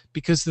engines,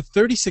 because the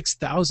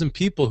 36,000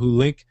 people who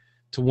link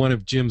to one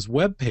of Jim's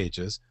web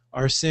pages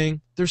are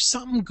saying there's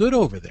something good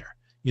over there.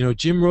 you know,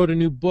 Jim wrote a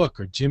new book,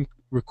 or Jim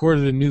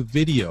recorded a new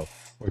video,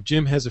 or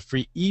Jim has a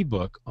free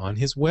ebook on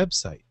his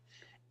website.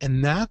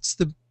 And that's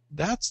the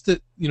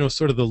you know,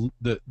 sort of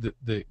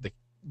the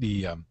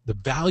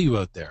value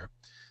out there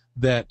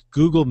that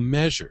Google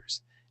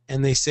measures.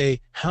 And they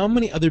say, how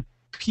many other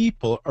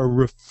people are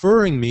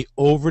referring me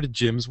over to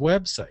Jim's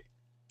website?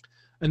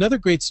 Another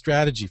great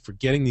strategy for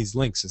getting these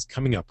links is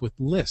coming up with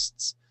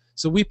lists.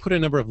 So we put a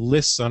number of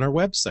lists on our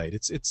website.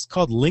 It's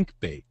called link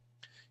bait.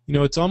 You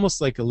know, it's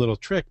almost like a little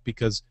trick,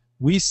 because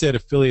we said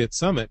Affiliate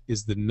Summit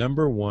is the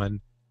 #1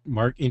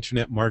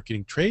 internet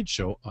marketing trade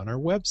show on our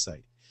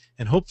website.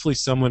 And hopefully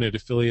someone at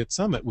Affiliate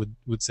Summit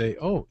would say,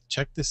 oh,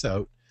 check this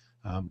out.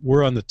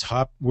 We're on the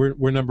top, we're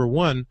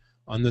 #1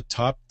 on the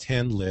top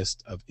 10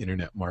 list of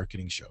internet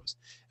marketing shows.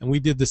 And we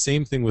did the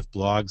same thing with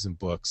blogs and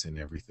books and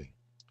everything.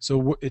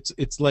 So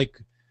it's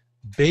like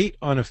bait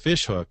on a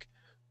fish hook.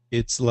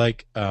 It's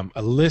like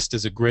a list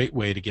is a great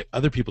way to get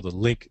other people to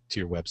link to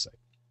your website.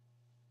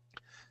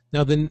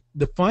 Now then,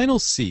 the final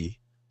C,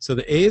 so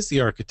the A is the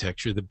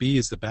architecture, the B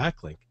is the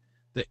backlink,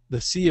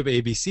 the C of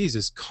ABCs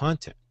is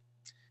content.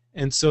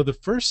 And so the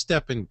first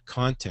step in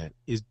content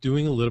is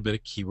doing a little bit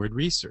of keyword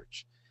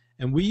research.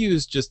 And we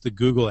use just the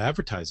Google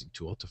advertising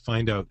tool to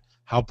find out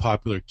how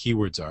popular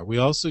keywords are. We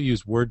also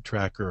use Word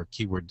Tracker or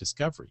Keyword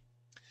Discovery.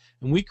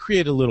 And we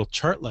create a little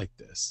chart like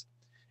this,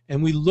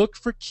 and we look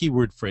for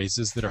keyword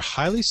phrases that are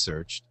highly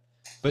searched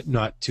but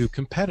not too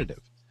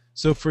competitive.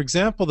 So for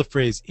example, the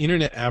phrase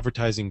internet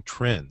advertising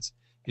trends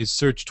is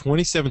searched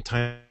 27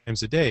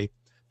 times a day,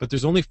 but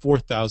there's only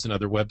 4,000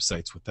 other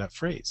websites with that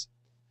phrase.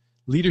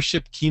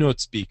 Leadership keynote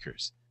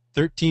speakers,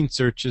 13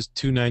 searches,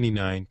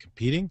 299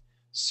 competing.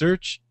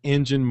 Search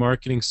engine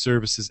marketing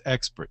services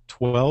expert,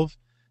 12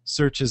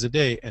 searches a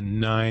day and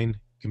 9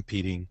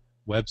 competing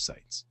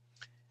websites.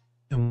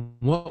 And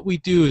what we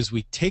do is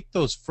we take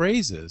those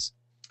phrases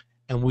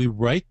and we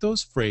write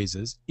those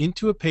phrases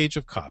into a page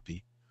of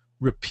copy,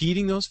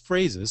 repeating those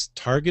phrases,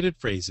 targeted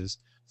phrases,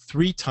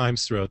 3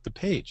 times throughout the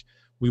page.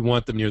 We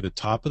want them near the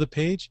top of the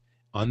page,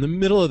 on the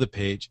middle of the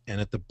page, and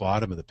at the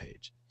bottom of the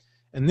page.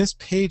 And this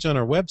page on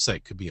our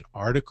website could be an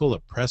article, a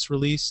press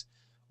release,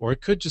 or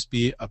it could just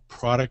be a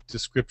product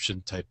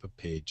description type of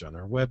page on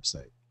our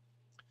website.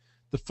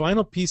 The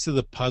final piece of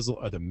the puzzle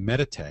are the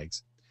meta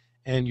tags,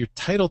 and your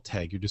title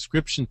tag, your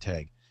description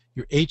tag,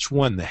 your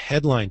H1, the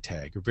headline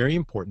tag are very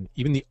important,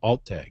 even the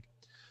alt tag.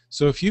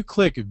 So if you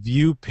click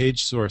View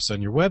Page Source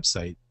on your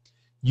website,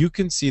 you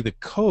can see the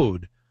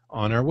code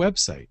on our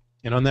website.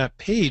 And on that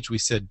page, we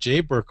said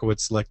Jay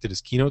Berkowitz selected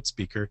as keynote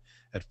speaker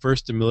at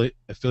First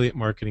Affiliate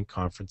Marketing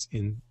Conference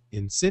in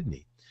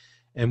Sydney.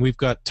 And we've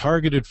got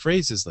targeted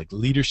phrases like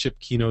leadership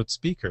keynote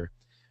speaker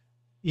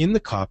in the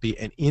copy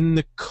and in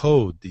the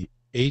code, the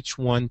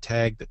H1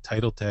 tag, the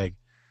title tag,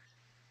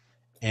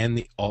 and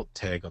the alt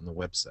tag on the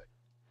website.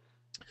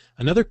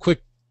 Another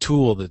quick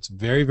tool that's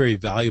very, very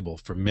valuable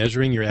for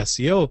measuring your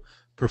SEO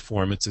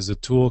performance is a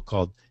tool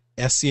called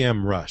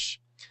SEMrush.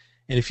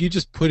 And if you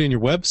just put in your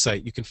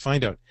website, you can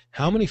find out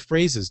how many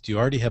phrases do you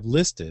already have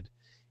listed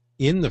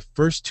in the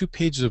first 2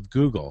 pages of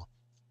Google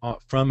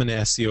from an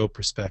SEO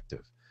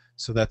perspective.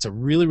 So that's a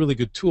really, really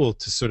good tool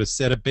to sort of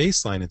set a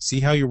baseline and see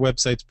how your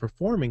website's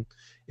performing.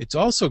 It's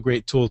also a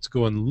great tool to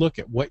go and look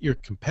at what your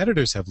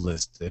competitors have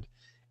listed,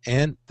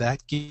 and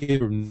that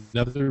gives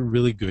another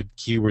really good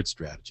keyword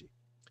strategy.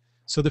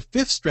 So the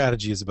 5th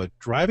strategy is about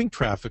driving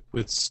traffic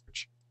with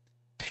search.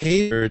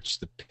 Pay search,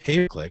 the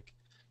pay-per-click,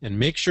 and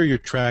make sure you're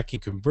tracking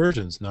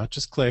conversions, not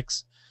just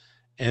clicks,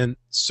 and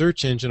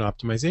search engine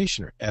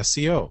optimization, or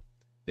SEO.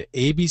 The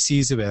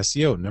ABCs of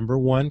SEO. Number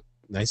 1,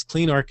 nice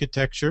clean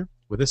architecture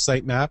with a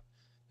sitemap.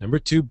 Number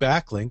 2,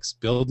 backlinks,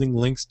 building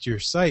links to your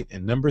site.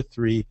 And number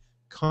 3,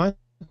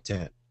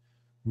 content,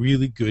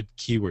 really good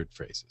keyword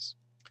phrases.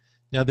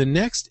 Now the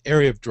next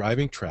area of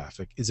driving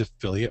traffic is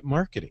affiliate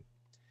marketing.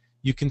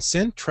 You can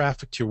send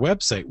traffic to your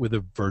website with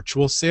a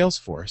virtual sales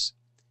force.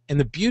 And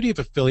the beauty of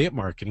affiliate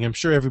marketing, I'm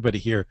sure everybody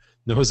here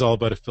knows all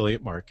about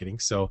affiliate marketing,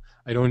 so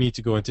I don't need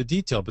to go into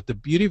detail, but the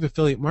beauty of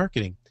affiliate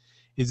marketing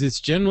is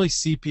it's generally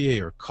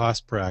CPA, or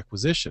cost per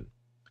acquisition.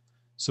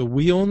 So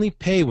we only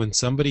pay when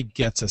somebody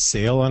gets a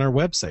sale on our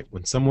website.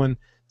 When someone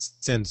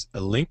sends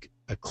a link,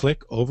 a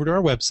click over to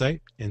our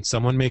website, and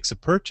someone makes a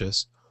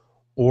purchase,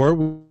 or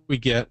we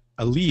get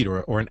a lead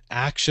or an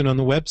action on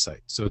the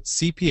website. So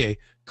it's CPA,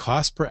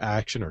 cost per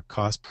action, or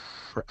cost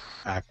per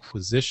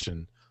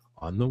acquisition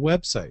on the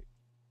website.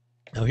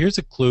 Now here's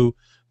a clue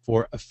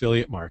for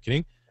affiliate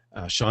marketing.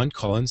 Sean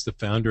Collins, the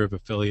founder of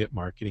Affiliate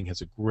Marketing,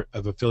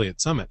 of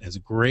Affiliate Summit, has a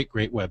great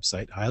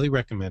website. Highly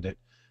recommend it,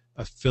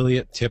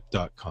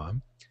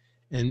 affiliatetip.com.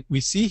 And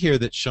we see here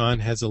that Sean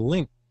has a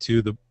link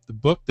to the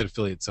book that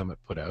Affiliate Summit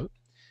put out.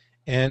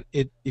 And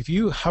if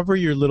you hover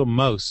your little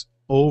mouse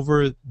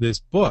over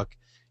this book,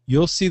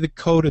 you'll see the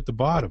code at the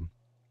bottom.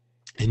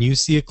 And you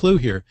see a clue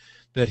here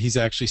that he's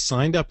actually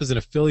signed up as an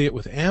affiliate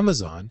with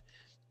Amazon,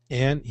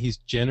 and he's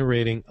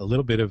generating a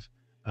little bit of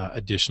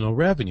additional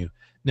revenue.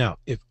 Now,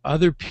 if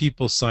other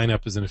people sign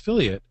up as an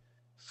affiliate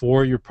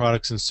for your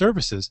products and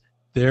services,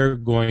 they're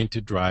going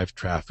to drive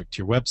traffic to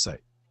your website.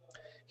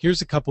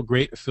 Here's a couple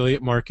great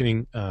affiliate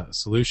marketing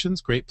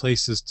solutions, great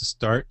places to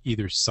start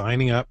either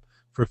signing up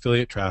for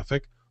affiliate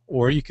traffic,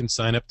 or you can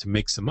sign up to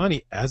make some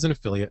money as an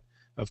affiliate.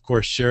 Of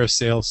course, Share a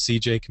Sale,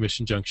 CJ,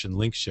 Commission Junction,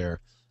 Linkshare,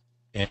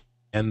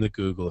 and the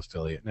Google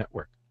Affiliate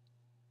Network.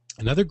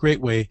 Another great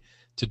way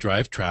to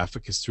drive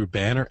traffic is through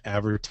banner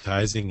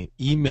advertising and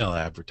email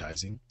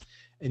advertising.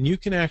 And you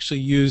can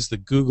actually use the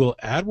Google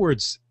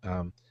AdWords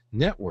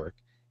network,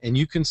 and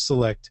you can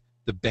select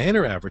the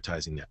banner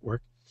advertising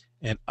network,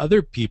 and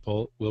other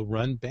people will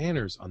run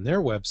banners on their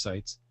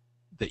websites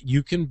that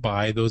you can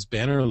buy those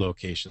banner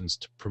locations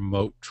to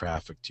promote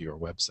traffic to your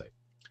website.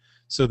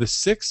 So the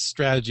sixth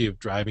strategy of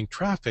driving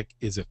traffic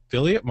is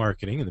affiliate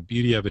marketing, and the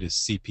beauty of it is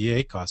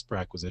CPA, cost per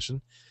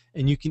acquisition,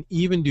 and you can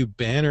even do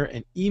banner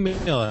and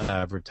email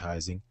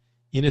advertising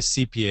in a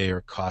CPA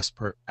or cost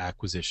per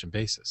acquisition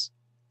basis.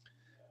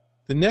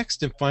 The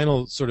next and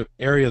final sort of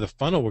area of the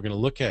funnel we're going to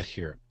look at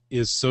here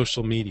is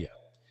social media.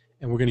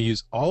 And we're going to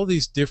use all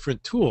these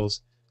different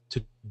tools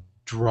to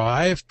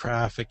drive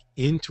traffic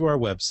into our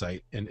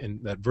website and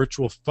that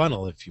virtual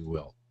funnel, if you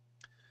will.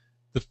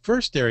 The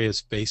first area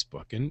is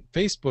Facebook, and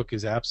Facebook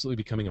is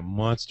absolutely becoming a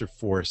monster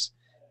force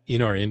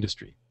in our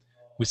industry.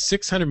 With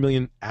 600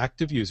 million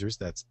active users,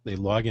 they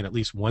log in at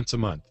least once a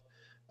month,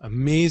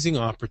 amazing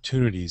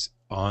opportunities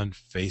on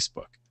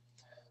Facebook.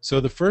 So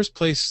the first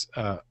place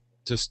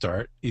to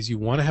start is you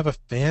want to have a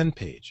fan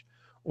page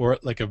or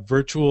like a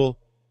virtual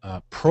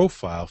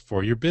profile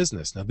for your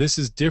business. Now this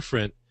is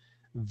different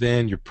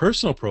than your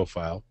personal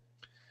profile.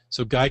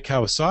 So Guy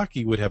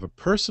Kawasaki would have a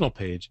personal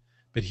page,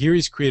 but here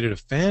he's created a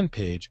fan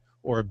page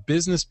or a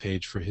business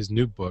page for his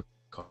new book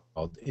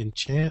called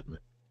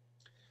Enchantment.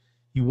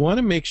 You want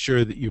to make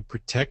sure that you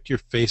protect your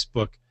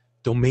Facebook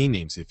domain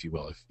names, if you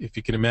will. If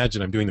you can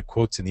imagine, I'm doing the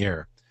quotes in the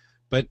air.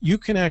 But you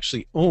can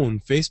actually own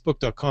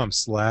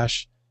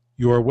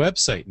facebook.com/your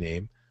website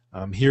name.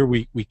 Here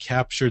we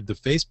captured the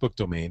Facebook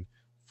domain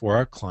for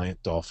our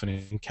client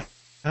Dolphin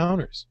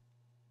Encounters.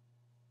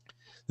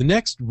 The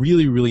next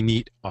really, really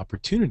neat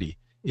opportunity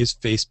is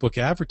Facebook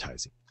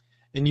advertising.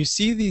 And you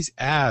see these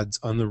ads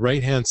on the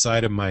right-hand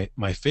side of my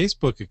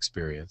Facebook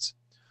experience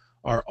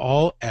are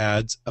all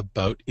ads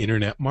about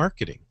internet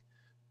marketing.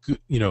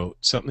 You know,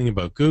 something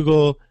about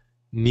Google,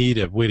 need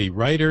a witty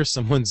writer,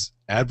 someone's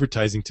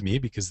advertising to me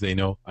because they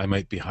know I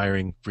might be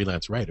hiring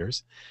freelance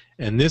writers,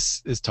 and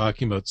this is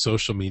talking about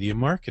social media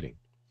marketing.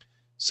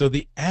 So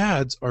the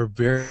ads are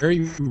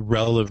very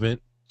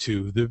relevant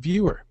to the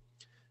viewer.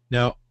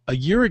 Now, a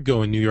year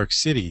ago in New York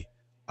City,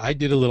 I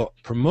did a little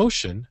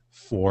promotion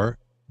for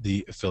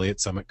the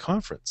Affiliate Summit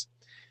Conference,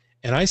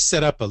 and I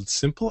set up a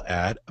simple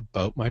ad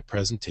about my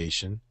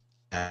presentation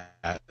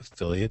at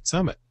Affiliate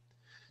Summit.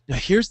 Now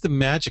here's the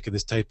magic of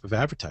this type of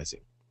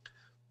advertising.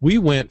 We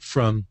went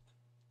from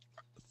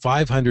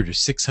 500 or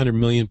 600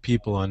 million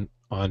people on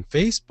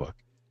Facebook,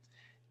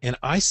 and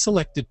I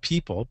selected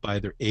people by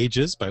their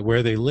ages, by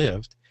where they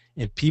lived,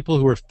 and people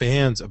who were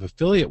fans of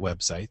affiliate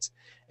websites,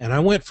 and I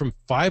went from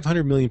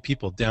 500 million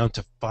people down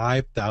to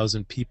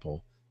 5,000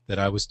 people that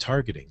I was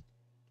targeting.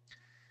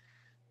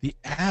 The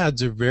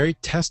ads are very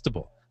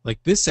testable.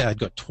 Like this ad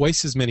got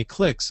twice as many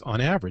clicks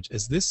on average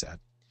as this ad.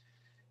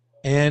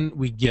 And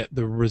we get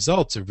the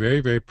results are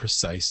very, very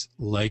precise,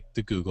 like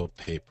the Google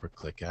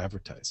pay-per-click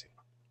advertising.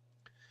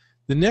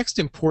 The next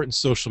important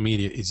social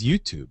media is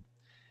YouTube.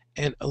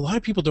 And a lot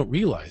of people don't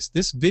realize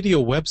this video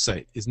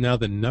website is now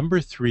the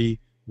 #3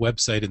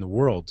 website in the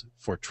world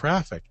for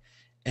traffic,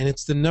 and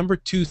it's the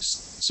 #2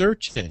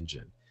 search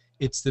engine.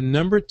 It's the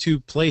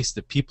 #2 place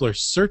that people are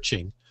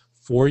searching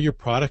for your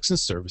products and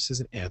services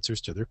and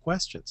answers to their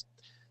questions.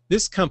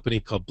 This company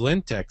called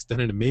Blendtec's done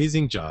an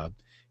amazing job.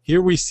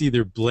 Here we see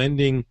they're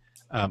blending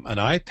an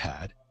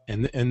iPad,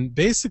 and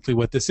basically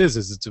what this is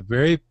it's a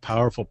very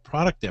powerful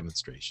product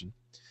demonstration.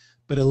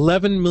 But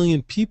 11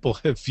 million people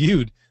have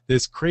viewed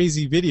this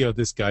crazy video of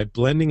this guy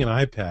blending an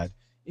iPad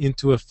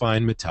into a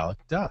fine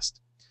metallic dust.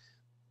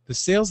 The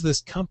sales of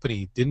this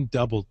company didn't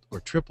double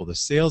or triple. The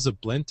sales of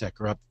Blendtec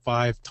are up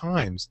 5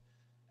 times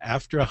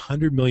after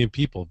 100 million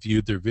people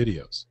viewed their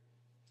videos.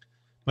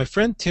 My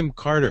friend Tim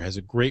Carter has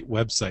a great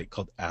website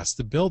called Ask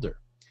the Builder,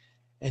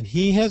 and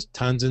he has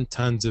tons and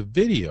tons of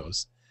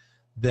videos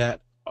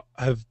that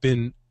have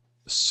been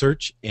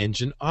search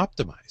engine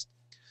optimized.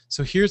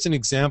 So here's an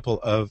example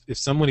of if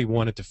somebody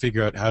wanted to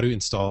figure out how to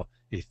install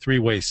a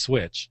 3-way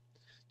switch.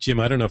 Jim,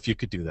 I don't know if you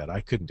could do that.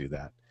 I couldn't do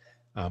that.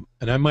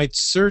 And I might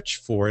search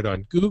for it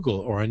on Google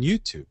or on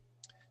YouTube.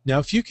 Now,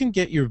 if you can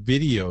get your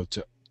video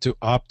to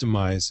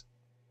optimize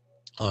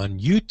on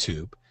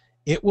YouTube,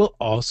 it will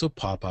also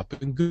pop up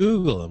in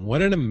Google. And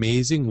what an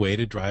amazing way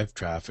to drive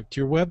traffic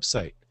to your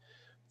website.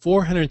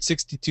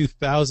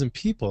 462,000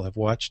 people have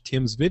watched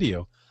Tim's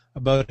video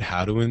about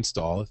how to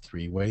install a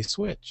 3-way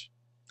switch.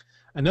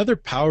 Another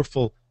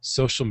powerful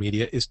social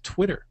media is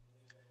Twitter.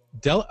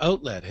 Dell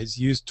Outlet has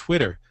used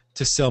Twitter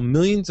to sell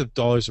millions of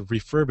dollars of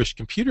refurbished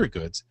computer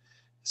goods.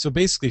 So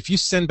basically, if you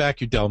send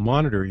back your Dell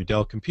monitor or your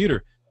Dell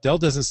computer, Dell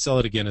doesn't sell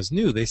it again as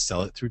new. They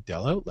sell it through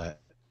Dell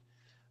Outlet.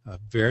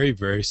 Very,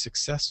 very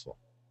successful.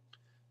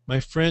 My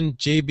friend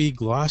J.B.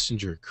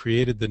 Glossinger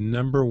created the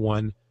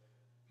 #1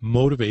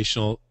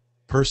 motivational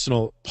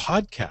personal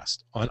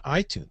podcast on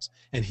iTunes,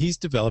 and he's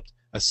developed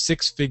a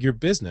 6-figure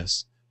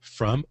business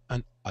from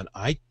an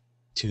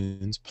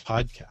iTunes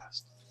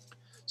podcast.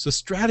 So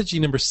strategy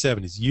number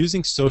 7 is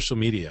using social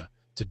media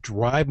to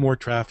drive more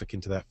traffic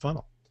into that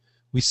funnel.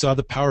 We saw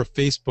the power of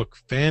Facebook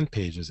fan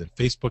pages and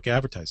Facebook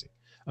advertising,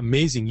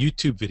 amazing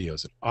YouTube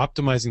videos, and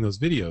optimizing those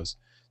videos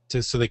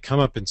so they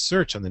come up in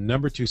search on the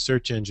 #2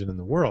 search engine in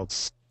the world.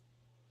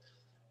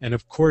 And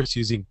of course,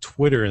 using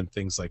Twitter and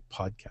things like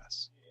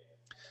podcasts.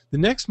 The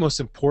next most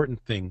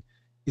important thing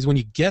is when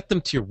you get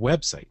them to your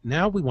website,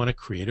 now we want to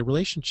create a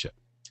relationship.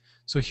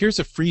 So here's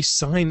a free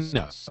sign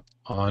up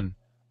on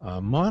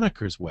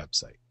Moniker's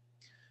website.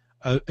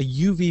 A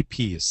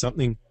UVP is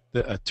something,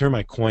 a term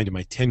I coined in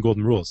my 10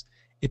 golden rules.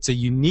 It's a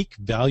unique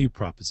value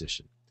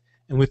proposition.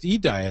 And with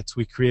eDiets,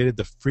 we created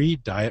the free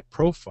diet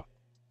profile.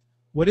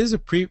 What is a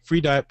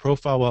free diet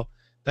profile? Well,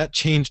 that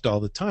changed all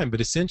the time, but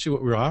essentially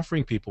what we were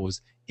offering people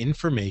was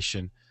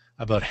information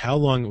about how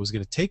long it was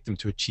going to take them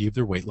to achieve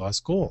their weight loss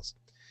goals.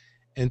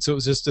 And so it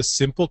was just a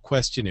simple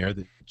questionnaire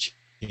that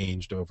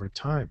changed over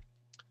time.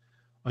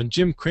 On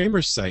Jim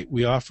Cramer's site,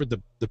 we offered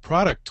the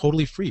product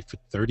totally free for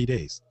 30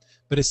 days.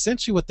 But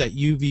essentially what that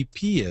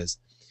UVP is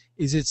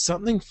it's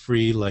something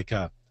free like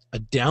a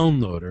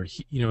download, or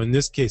in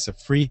this case, a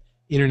free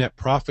internet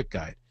profit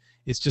guide.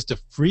 It's just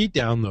a free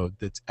download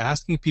that's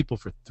asking people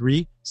for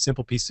 3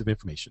 simple pieces of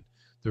information: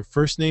 their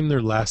first name,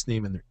 their last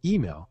name, and their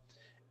email.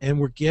 And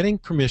we're getting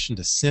permission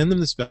to send them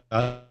this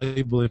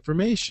valuable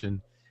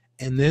information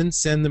and then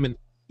send them an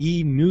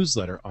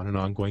e-newsletter on an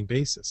ongoing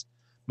basis.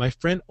 My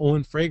friend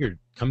Owen Frager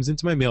comes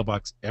into my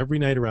mailbox every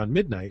night around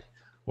midnight,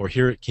 or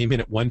here it came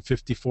in at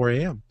 1:54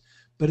 a.m.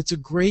 But it's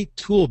a great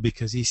tool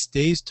because he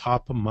stays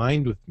top of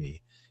mind with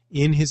me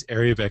in his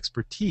area of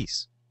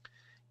expertise.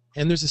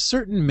 And there's a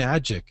certain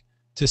magic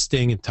to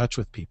staying in touch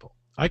with people.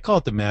 I call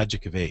it the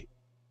magic of 8.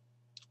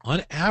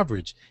 On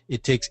average,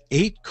 it takes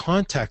 8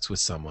 contacts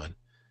with someone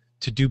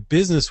to do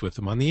business with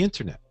them on the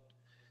internet.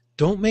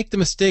 Don't make the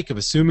mistake of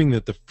assuming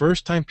that the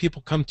first time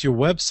people come to your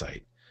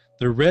website,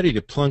 they're ready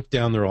to plunk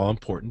down their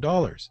all-important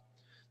dollars.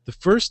 The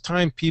first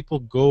time people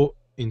go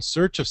in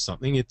search of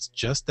something, it's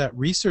just that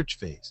research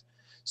phase.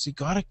 So you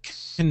got to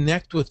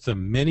connect with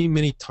them many,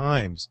 many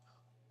times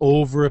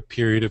over a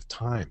period of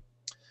time.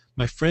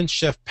 My friend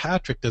Chef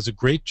Patrick does a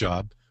great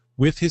job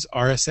with his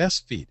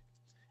RSS feed.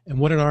 And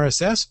what an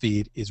RSS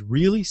feed is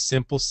really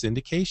simple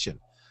syndication.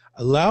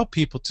 Allow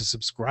people to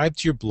subscribe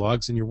to your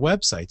blogs and your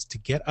websites to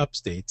get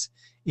updates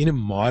in a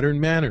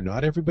modern manner.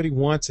 Not everybody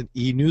wants an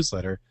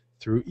e-newsletter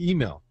through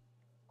email.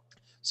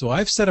 So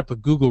I've set up a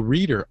Google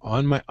Reader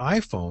on my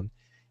iPhone,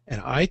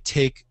 and I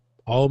take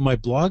all of my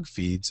blog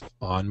feeds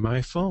on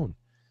my phone.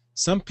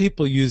 Some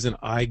people use an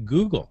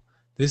iGoogle.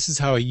 This is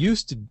how I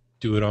used to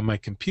do it on my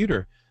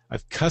computer.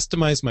 I've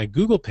customized my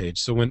Google page,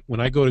 so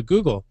when I go to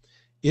Google,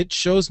 it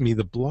shows me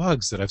the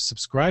blogs that I've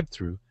subscribed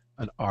through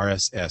an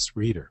RSS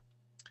reader.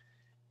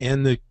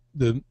 And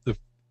the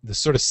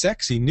sort of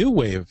sexy new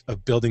way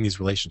of building these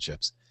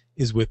relationships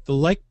is with the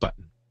like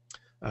button.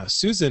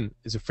 Susan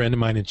is a friend of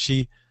mine, and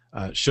she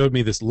showed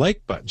me this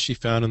like button she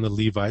found on the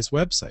Levi's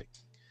website.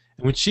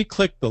 And when she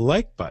clicked the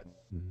like button,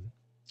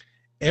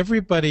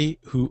 everybody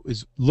who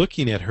is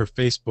looking at her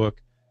Facebook,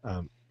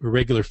 her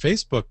regular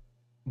Facebook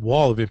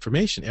wall of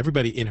information,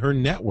 everybody in her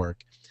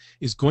network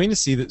is going to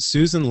see that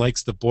Susan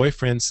likes the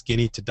boyfriend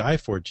skinny to die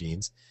for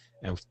jeans,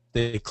 and if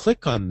they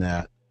click on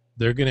that,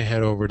 they're going to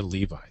head over to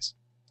Levi's.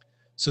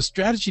 So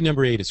strategy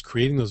number 8 is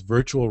creating those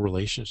virtual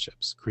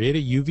relationships. Create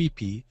a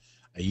UVP,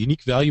 a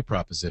unique value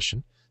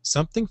proposition,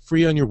 something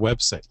free on your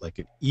website like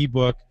an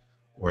ebook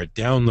or a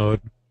download.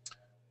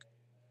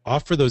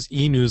 Offer those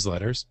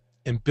e-newsletters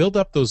and build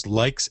up those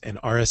likes and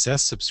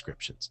RSS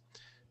subscriptions.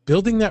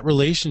 Building that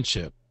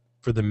relationship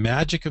for the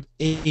magic of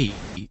 8,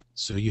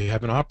 so you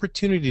have an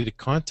opportunity to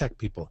contact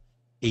people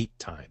 8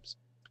 times.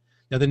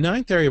 Now the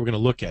 9th area we're going to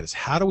look at is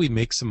how do we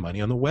make some money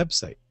on the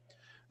website.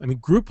 I mean,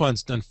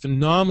 Groupon's done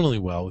phenomenally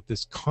well with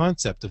this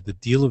concept of the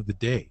deal of the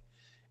day,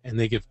 and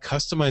they give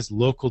customized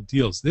local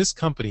deals. This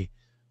company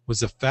was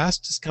the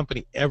fastest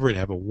company ever to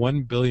have a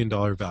 $1 billion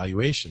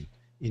valuation.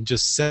 In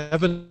just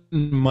 7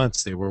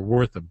 months, they were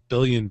worth $1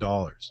 billion.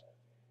 A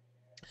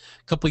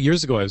couple of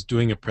years ago, I was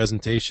doing a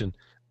presentation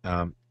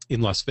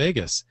in Las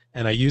Vegas,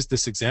 and I used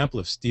this example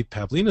of Steve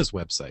Pavlina's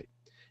website.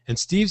 And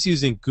Steve's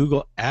using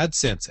Google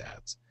AdSense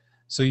ads.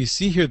 So you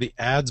see here the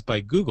ads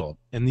by Google,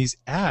 and these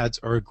ads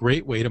are a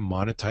great way to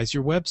monetize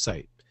your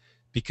website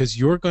because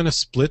you're going to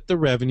split the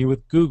revenue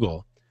with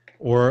Google,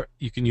 or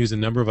you can use a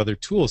number of other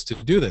tools to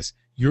do this.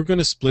 You're going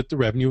to split the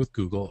revenue with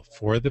Google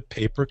for the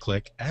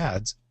pay-per-click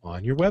ads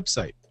on your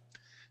website.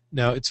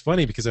 Now, it's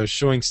funny because I was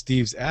showing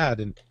Steve's ad,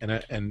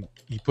 and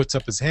he puts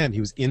up his hand. He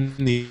was in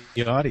the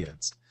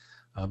audience.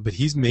 But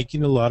he's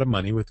making a lot of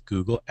money with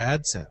Google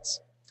AdSense.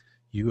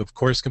 You, of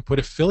course, can put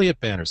affiliate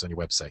banners on your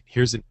website.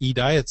 Here's an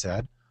eDiets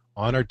ad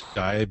on our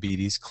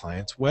diabetes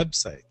clients'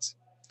 websites.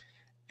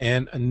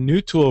 And a new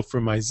tool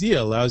from IZEA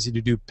allows you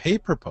to do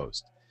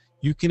pay-per-post.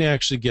 you can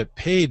actually get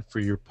paid for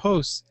your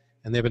posts,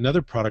 and they have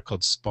another product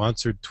called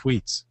Sponsored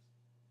Tweets.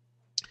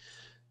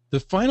 The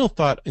final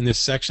thought in this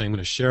section I'm going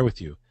to share with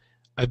you,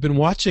 I've been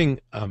watching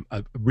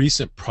a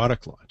recent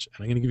product launch,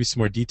 and I'm going to give you some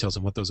more details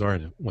on what those are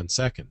in 1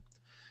 second.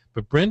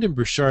 But Brendon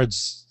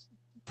Burchard's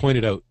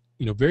pointed out,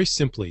 very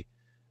simply,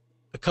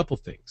 a couple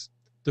things.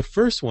 The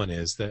first one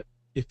is that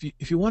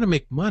if you want to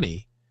make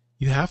money,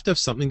 you have to have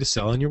something to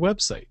sell on your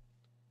website.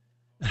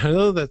 And I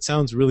know that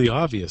sounds really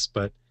obvious,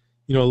 but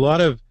a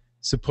lot of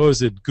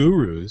supposed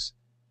gurus,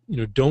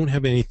 don't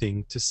have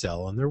anything to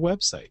sell on their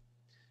website.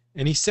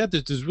 And he said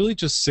that there's really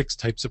just 6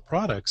 types of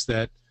products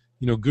that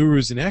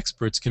gurus and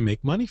experts can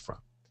make money from.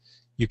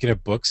 You can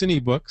have books and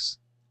ebooks.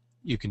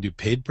 You can do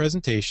paid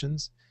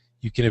presentations.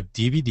 You can have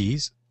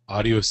DVDs,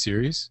 audio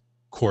series,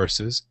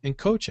 courses, and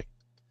coaching.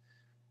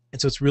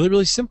 And so it's really,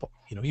 really simple.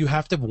 You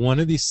have to have one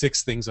of these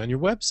 6 things on your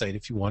website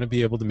if you want to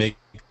be able to make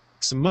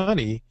some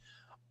money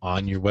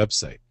on your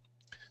website.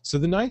 So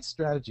the 9th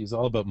strategy is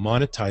all about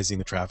monetizing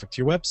the traffic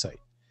to your website.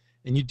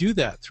 And you do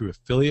that through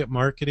affiliate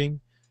marketing,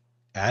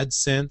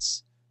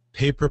 AdSense,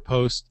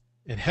 pay-per-post,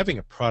 and having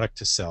a product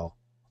to sell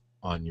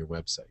on your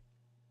website.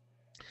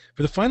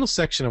 For the final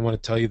section, I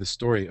want to tell you the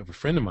story of a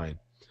friend of mine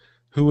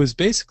who was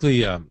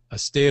basically a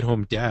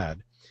stay-at-home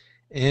dad,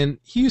 and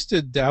he used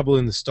to dabble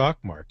in the stock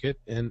market,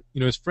 and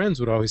his friends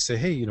would always say,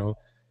 hey,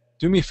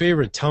 do me a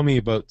favor and tell me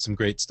about some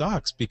great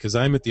stocks, because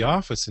I'm at the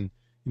office and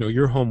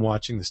you're home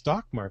watching the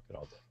stock market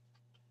all day.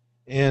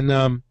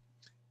 And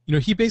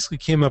he basically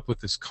came up with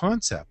this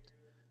concept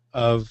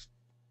of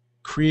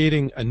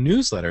creating a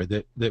newsletter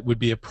that would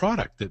be a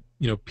product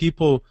that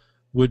people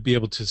would be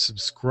able to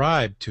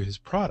subscribe to his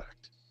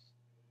product.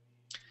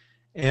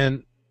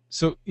 And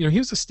so he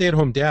was a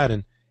stay-at-home dad,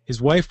 and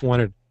his wife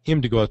wanted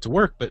him to go out to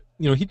work, but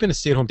he'd been a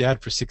stay-at-home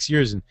dad for 6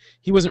 years, and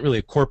he wasn't really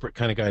a corporate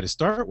kind of guy to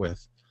start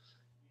with.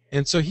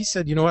 And so he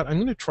said, what, I'm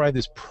going to try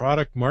this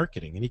product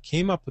marketing, and he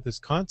came up with this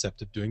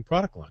concept of doing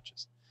product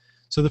launches.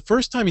 So the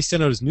first time he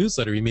sent out his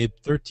newsletter, he made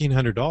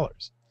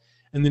 $1,300.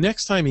 And the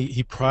next time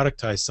he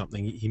productized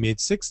something, he made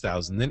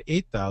 $6,000, then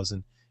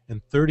 $8,000,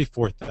 and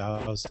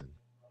 $34,000.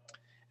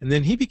 And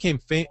then he became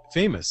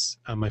famous,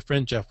 my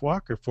friend Jeff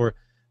Walker, for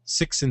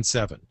 6 and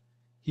 7.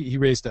 He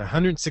raised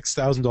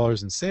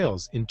 $106,000 in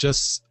sales in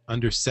just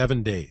under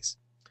 7 days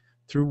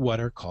through what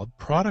are called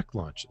product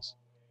launches.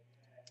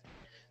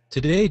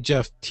 Today,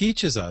 Jeff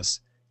teaches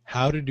us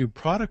how to do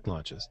product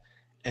launches,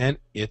 and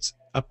it's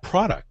a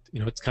product.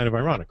 It's kind of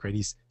ironic, right?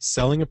 He's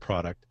selling a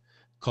product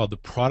called the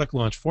Product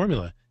Launch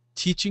Formula,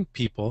 teaching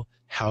people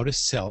how to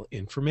sell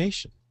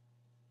information.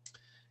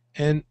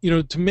 And,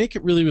 to make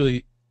it really,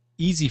 really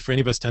easy for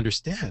any of us to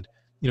understand,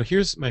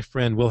 here's my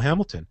friend Will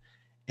Hamilton,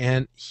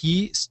 and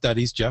he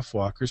studies Jeff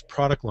Walker's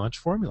Product Launch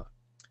Formula.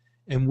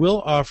 And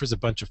Will offers a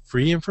bunch of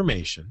free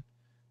information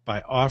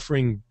by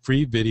offering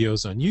free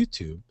videos on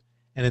YouTube.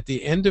 And at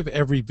the end of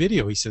every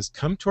video, he says,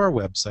 come to our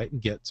website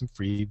and get some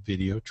free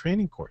video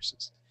training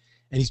courses.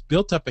 And he's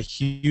built up a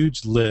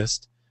huge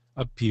list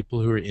of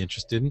people who are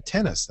interested in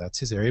tennis. That's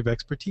his area of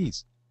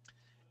expertise.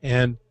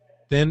 And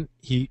then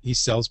he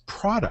sells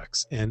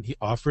products, and he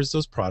offers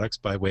those products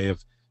by way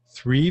of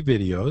 3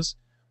 videos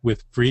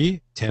with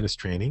free tennis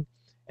training,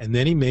 and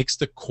then he makes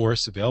the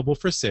course available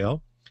for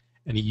sale,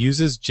 and he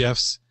uses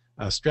Jeff's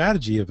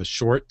strategy of a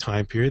short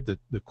time period that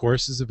the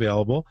course is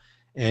available,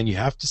 and you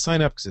have to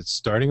sign up because it's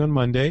starting on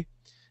Monday,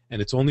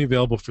 and it's only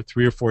available for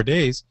 3 or 4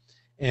 days,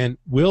 and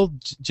Will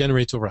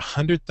generates over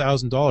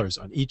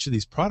 $100,000 on each of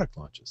these product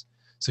launches.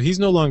 So he's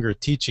no longer a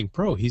teaching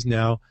pro. He's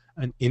now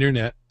an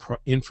internet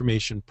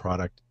information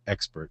product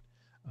expert.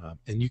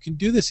 And you can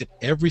do this in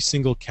every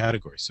single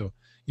category. So,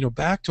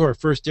 back to our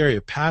first area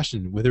of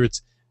passion, whether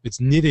it's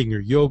knitting or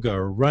yoga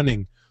or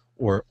running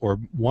or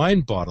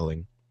wine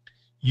bottling,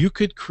 you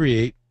could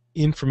create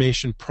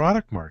information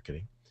product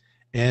marketing.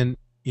 And,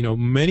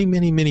 many,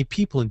 many, many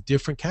people in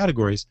different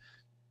categories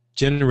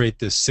generate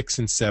this 6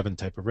 and 7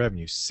 type of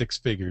revenue, 6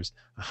 figures,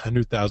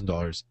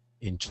 $100,000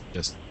 in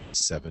just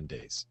 7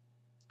 days.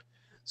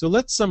 So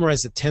let's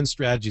summarize the 10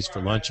 strategies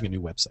for launching a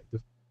new website.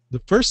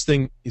 The first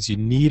thing is you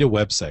need a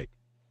website.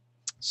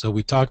 So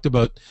we talked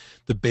about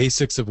the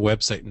basics of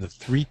website and the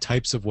 3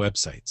 types of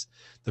websites.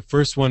 The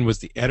first one was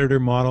the editor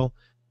model,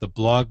 the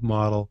blog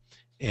model,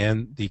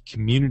 and the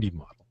community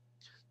model.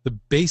 The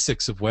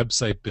basics of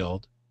website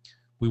build: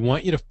 we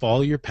want you to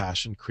follow your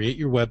passion, create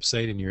your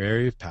website in your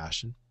area of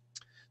passion.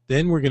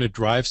 Then we're going to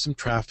drive some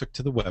traffic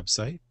to the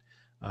website.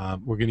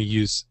 We're going to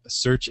use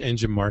search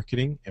engine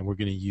marketing, and we're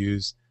going to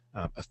use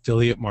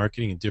affiliate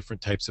marketing and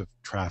different types of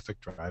traffic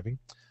driving.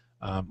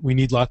 We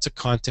need lots of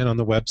content on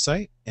the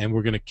website, and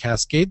we're going to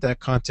cascade that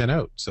content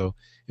out. So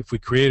if we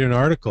create an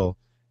article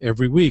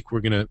every week,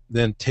 we're going to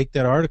then take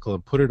that article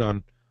and put it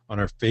on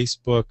our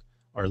Facebook,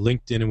 our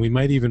LinkedIn, and we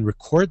might even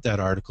record that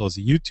article as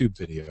a YouTube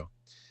video.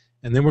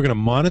 And then we're going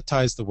to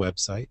monetize the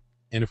website.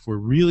 And if we're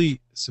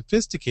really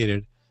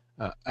sophisticated,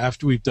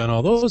 after we've done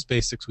all those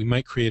basics, we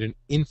might create an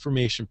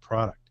information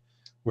product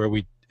where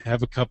we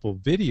have a couple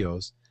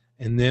videos,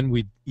 and then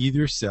we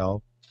either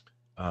sell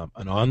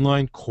an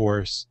online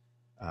course,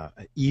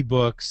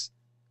 ebooks,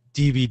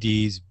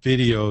 DVDs,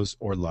 videos,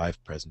 or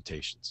live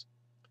presentations.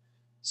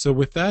 So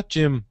with that,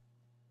 Jim,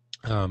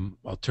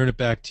 I'll turn it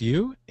back to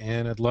you,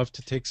 and I'd love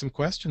to take some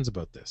questions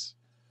about this.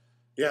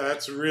 Yeah,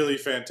 that's really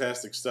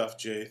fantastic stuff,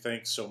 Jay.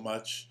 Thanks so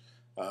much.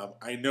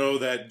 I know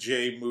that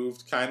Jay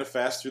moved kind of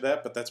fast through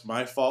that, but that's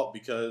my fault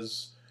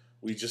because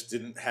we just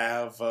didn't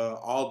have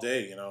all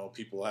day. You know,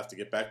 people have to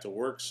get back to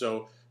work.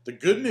 So the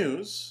good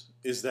news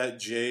is that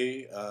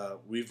Jay,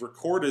 we've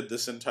recorded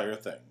this entire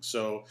thing.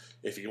 So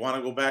if you want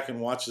to go back and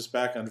watch this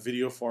back on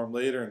video form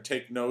later and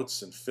take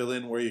notes and fill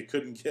in where you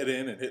couldn't get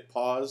in and hit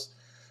pause,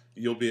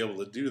 you'll be able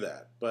to do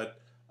that. But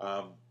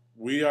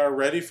we are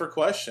ready for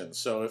questions.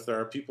 So if there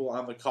are people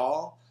on the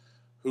call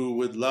who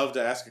would love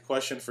to ask a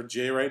question for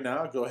Jay right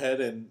now, go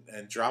ahead and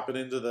drop it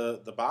into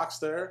the box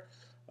there,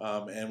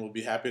 and we'll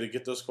be happy to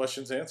get those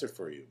questions answered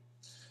for you.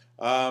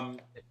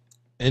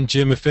 And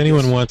Jim, if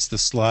anyone wants the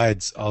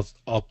slides, I'll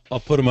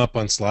put them up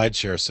on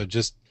SlideShare. So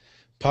just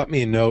pop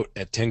me a note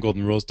at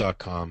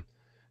 10goldenrules.com,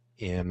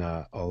 and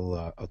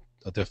I'll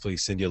definitely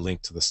send you a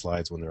link to the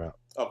slides when they're out.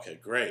 Okay,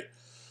 great.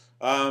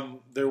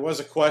 There was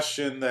a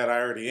question that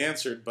I already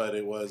answered, but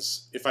it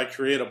was, if I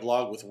create a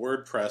blog with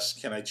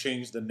WordPress, can I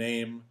change the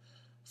name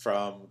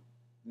from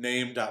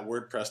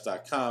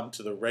name.wordpress.com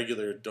to the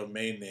regular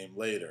domain name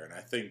later? And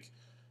I think,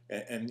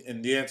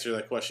 and the answer to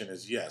that question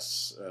is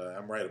yes.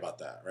 I'm right about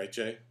that, right,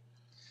 Jay?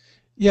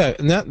 Yeah,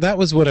 and that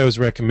was what I was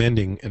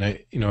recommending, and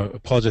I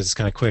apologize, it's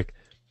kind of quick,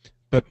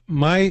 but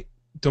my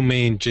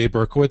domain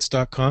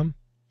jberkowitz.com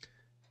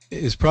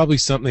is probably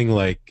something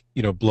like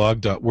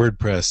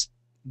blog.wordpress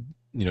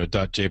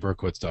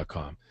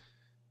 .jberkowitz.com,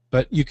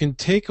 but you can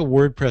take a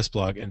WordPress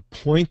blog and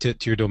point it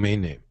to your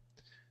domain name.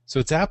 So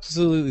it's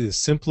absolutely the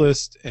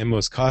simplest and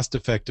most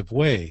cost-effective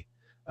way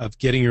of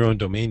getting your own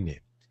domain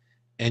name.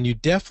 And you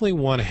definitely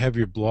want to have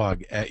your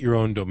blog at your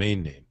own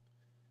domain name,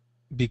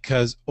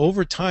 because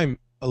over time,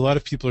 a lot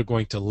of people are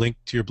going to link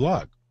to your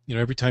blog.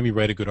 Every time you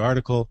write a good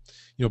article,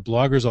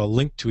 bloggers all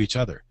link to each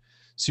other.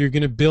 So you're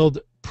going to build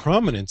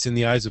prominence in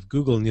the eyes of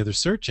Google and the other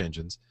search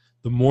engines.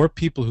 The more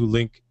people who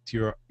link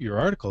to your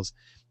articles,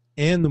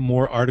 and the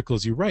more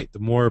articles you write, the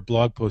more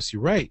blog posts you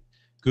write,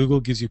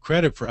 Google gives you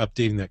credit for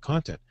updating that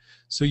content.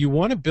 So you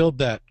want to build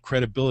that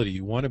credibility.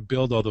 You want to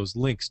build all those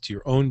links to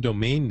your own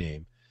domain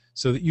name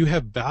so that you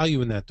have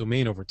value in that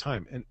domain over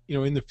time. And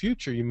in the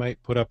future, you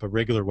might put up a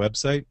regular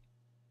website,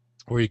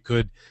 or you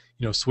could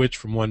switch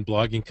from one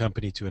blogging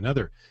company to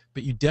another.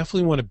 But you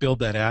definitely want to build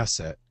that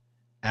asset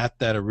at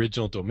that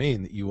original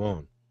domain that you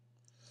own.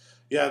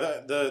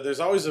 Yeah, there's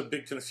always a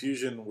big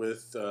confusion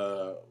with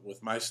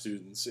my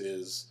students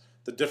is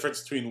the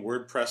difference between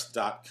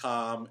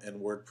WordPress.com and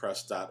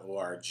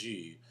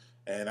WordPress.org.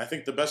 And I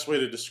think the best way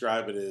to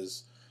describe it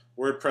is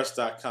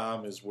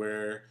WordPress.com is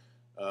where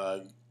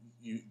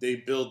they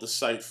build the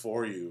site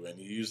for you and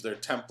you use their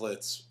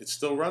templates. It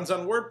still runs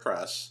on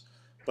WordPress,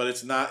 but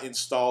it's not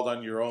installed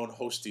on your own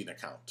hosting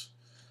account.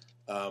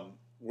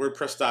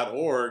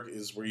 WordPress.org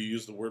is where you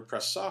use the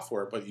WordPress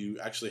software, but you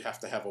actually have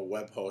to have a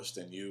web host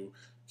and you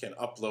can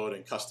upload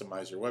and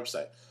customize your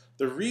website.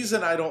 The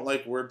reason I don't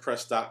like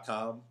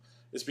WordPress.com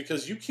is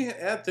because you can't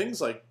add things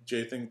like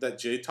that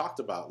Jay talked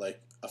about, like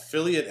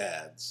affiliate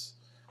ads.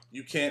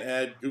 You can't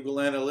add Google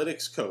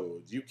Analytics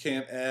code. You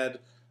can't add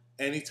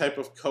any type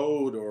of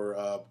code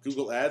or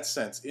Google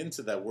AdSense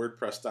into that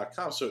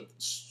WordPress.com. So it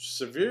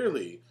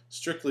strictly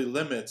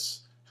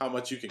limits how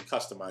much you can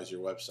customize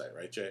your website,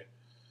 right, Jay?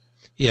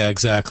 Yeah,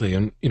 exactly.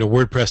 And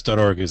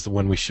WordPress.org is the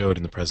one we showed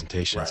in the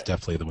presentation. Right. It's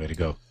definitely the way to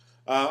go.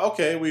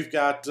 Okay, we've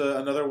got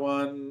another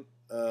one.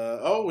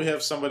 We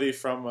have somebody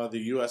from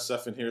the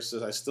USF in here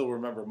says, I still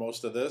remember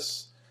most of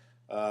this.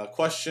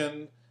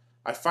 Question,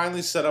 I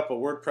finally set up a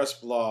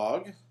WordPress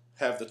blog,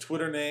 have the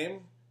Twitter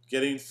name,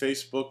 getting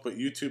Facebook, but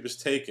YouTube is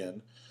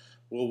taken.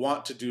 Will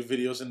want to do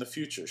videos in the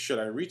future. Should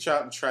I reach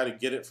out and try to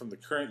get it from the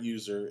current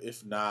user?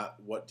 If not,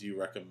 what do you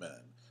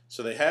recommend?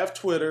 So they have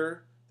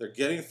Twitter, they're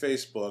getting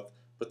Facebook,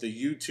 but the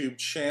YouTube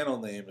channel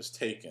name is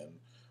taken.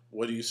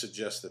 What do you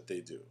suggest that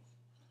they do?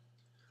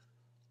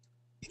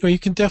 You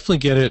can definitely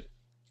get it.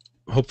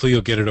 Hopefully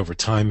you'll get it over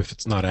time if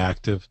it's not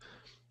active.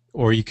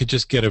 Or you could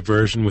just get a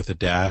version with a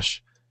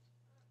dash,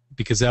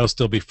 because that'll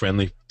still be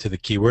friendly to the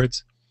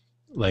keywords.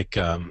 Like,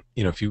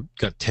 if you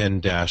got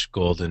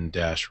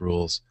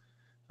 10-golden-rules,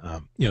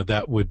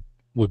 that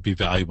would be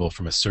valuable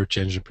from a search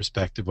engine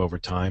perspective over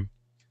time.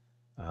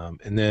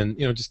 And then,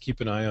 just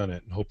keep an eye on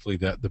it, and hopefully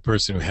that the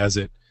person who has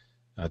it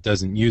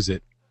doesn't use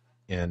it,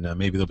 and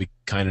maybe they'll be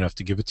kind enough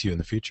to give it to you in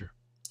the future.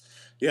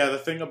 Yeah, the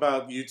thing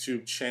about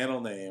YouTube channel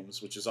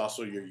names, which is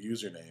also your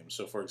username.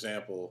 So, for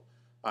example,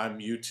 I'm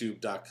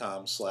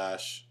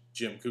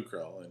youtube.com/Jim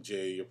Kukral, and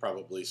Jay, you're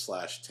probably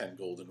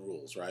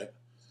 /10goldenrules, right?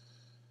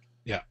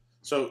 Yeah.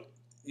 So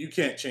you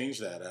can't change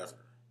that ever.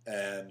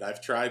 And I've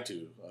tried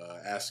to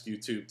ask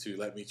YouTube to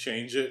let me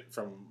change it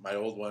from my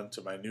old one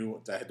to my new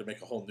one. I had to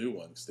make a whole new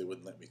one because they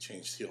wouldn't let me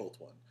change the old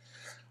one.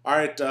 All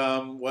right,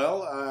 I'm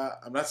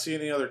not seeing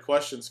any other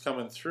questions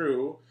coming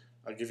through.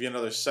 I'll give you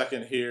another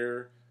second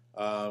here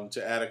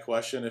to add a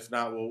question. If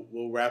not,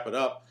 we'll wrap it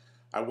up.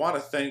 I want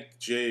to thank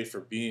Jay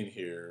for being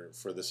here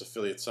for this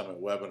Affiliate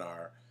Summit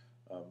webinar.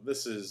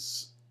 This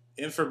is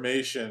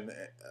information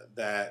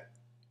that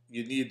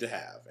you need to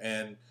have,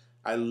 and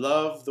I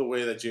love the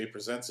way that Jay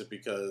presents it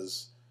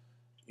because,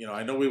 you know,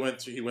 I know he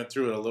went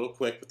through it a little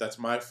quick, but that's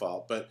my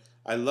fault. But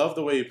I love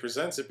the way he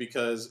presents it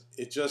because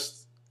it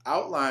just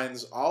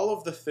outlines all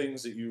of the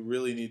things that you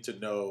really need to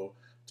know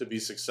to be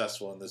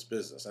successful in this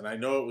business. And I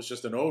know it was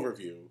just an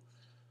overview,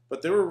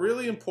 but there were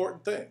really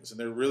important things, and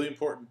there are really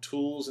important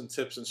tools and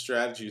tips and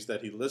strategies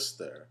that he lists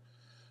there.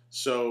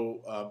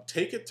 So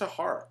take it to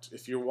heart.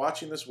 If you're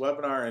watching this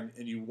webinar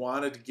and you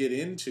wanted to get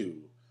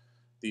into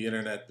the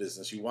internet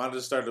business, you wanted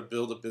to start to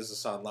build a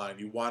business online,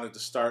 you wanted to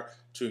start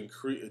to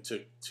increase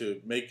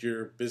to make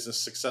your business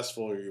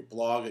successful, or your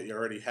blog that you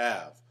already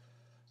have,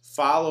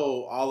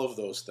 follow all of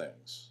those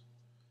things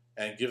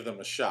and give them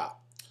a shot.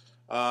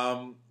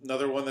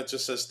 Another one that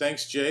just says,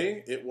 thanks,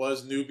 Jay. It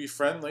was newbie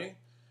friendly,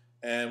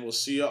 and we'll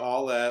see you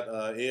all at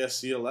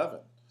ASC 11.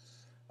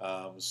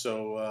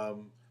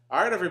 All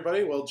right,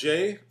 everybody. Well,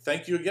 Jay,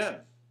 thank you again.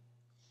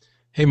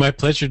 Hey, my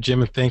pleasure,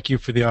 Jim, and thank you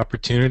for the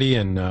opportunity.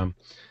 And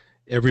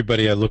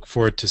everybody, I look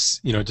forward to,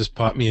 just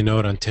pop me a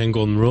note on 10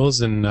 Golden Rules,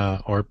 and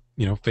or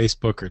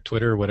Facebook or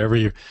Twitter, whatever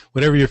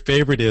your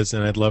favorite is,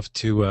 and I'd love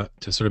to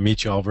sort of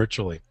meet you all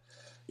virtually.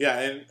 Yeah,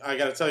 and I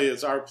got to tell you,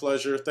 it's our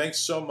pleasure. Thanks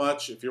so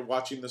much. If you're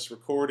watching this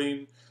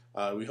recording,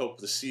 we hope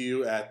to see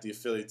you at the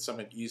Affiliate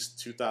Summit East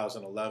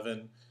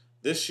 2011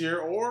 this year,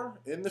 or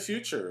in the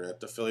future at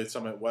the Affiliate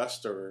Summit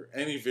West, or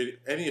any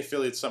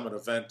Affiliate Summit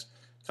event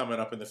coming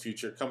up in the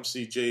future. Come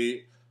see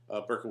Jay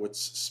Berkowitz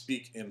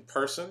speak in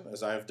person,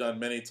 as I've done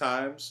many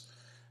times.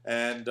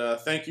 And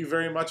thank you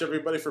very much,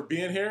 everybody, for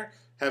being here.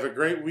 Have a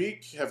great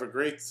week. Have a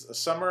great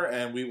summer,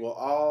 and we will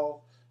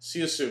all see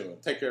you soon.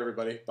 Take care,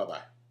 everybody.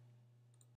 Bye-bye.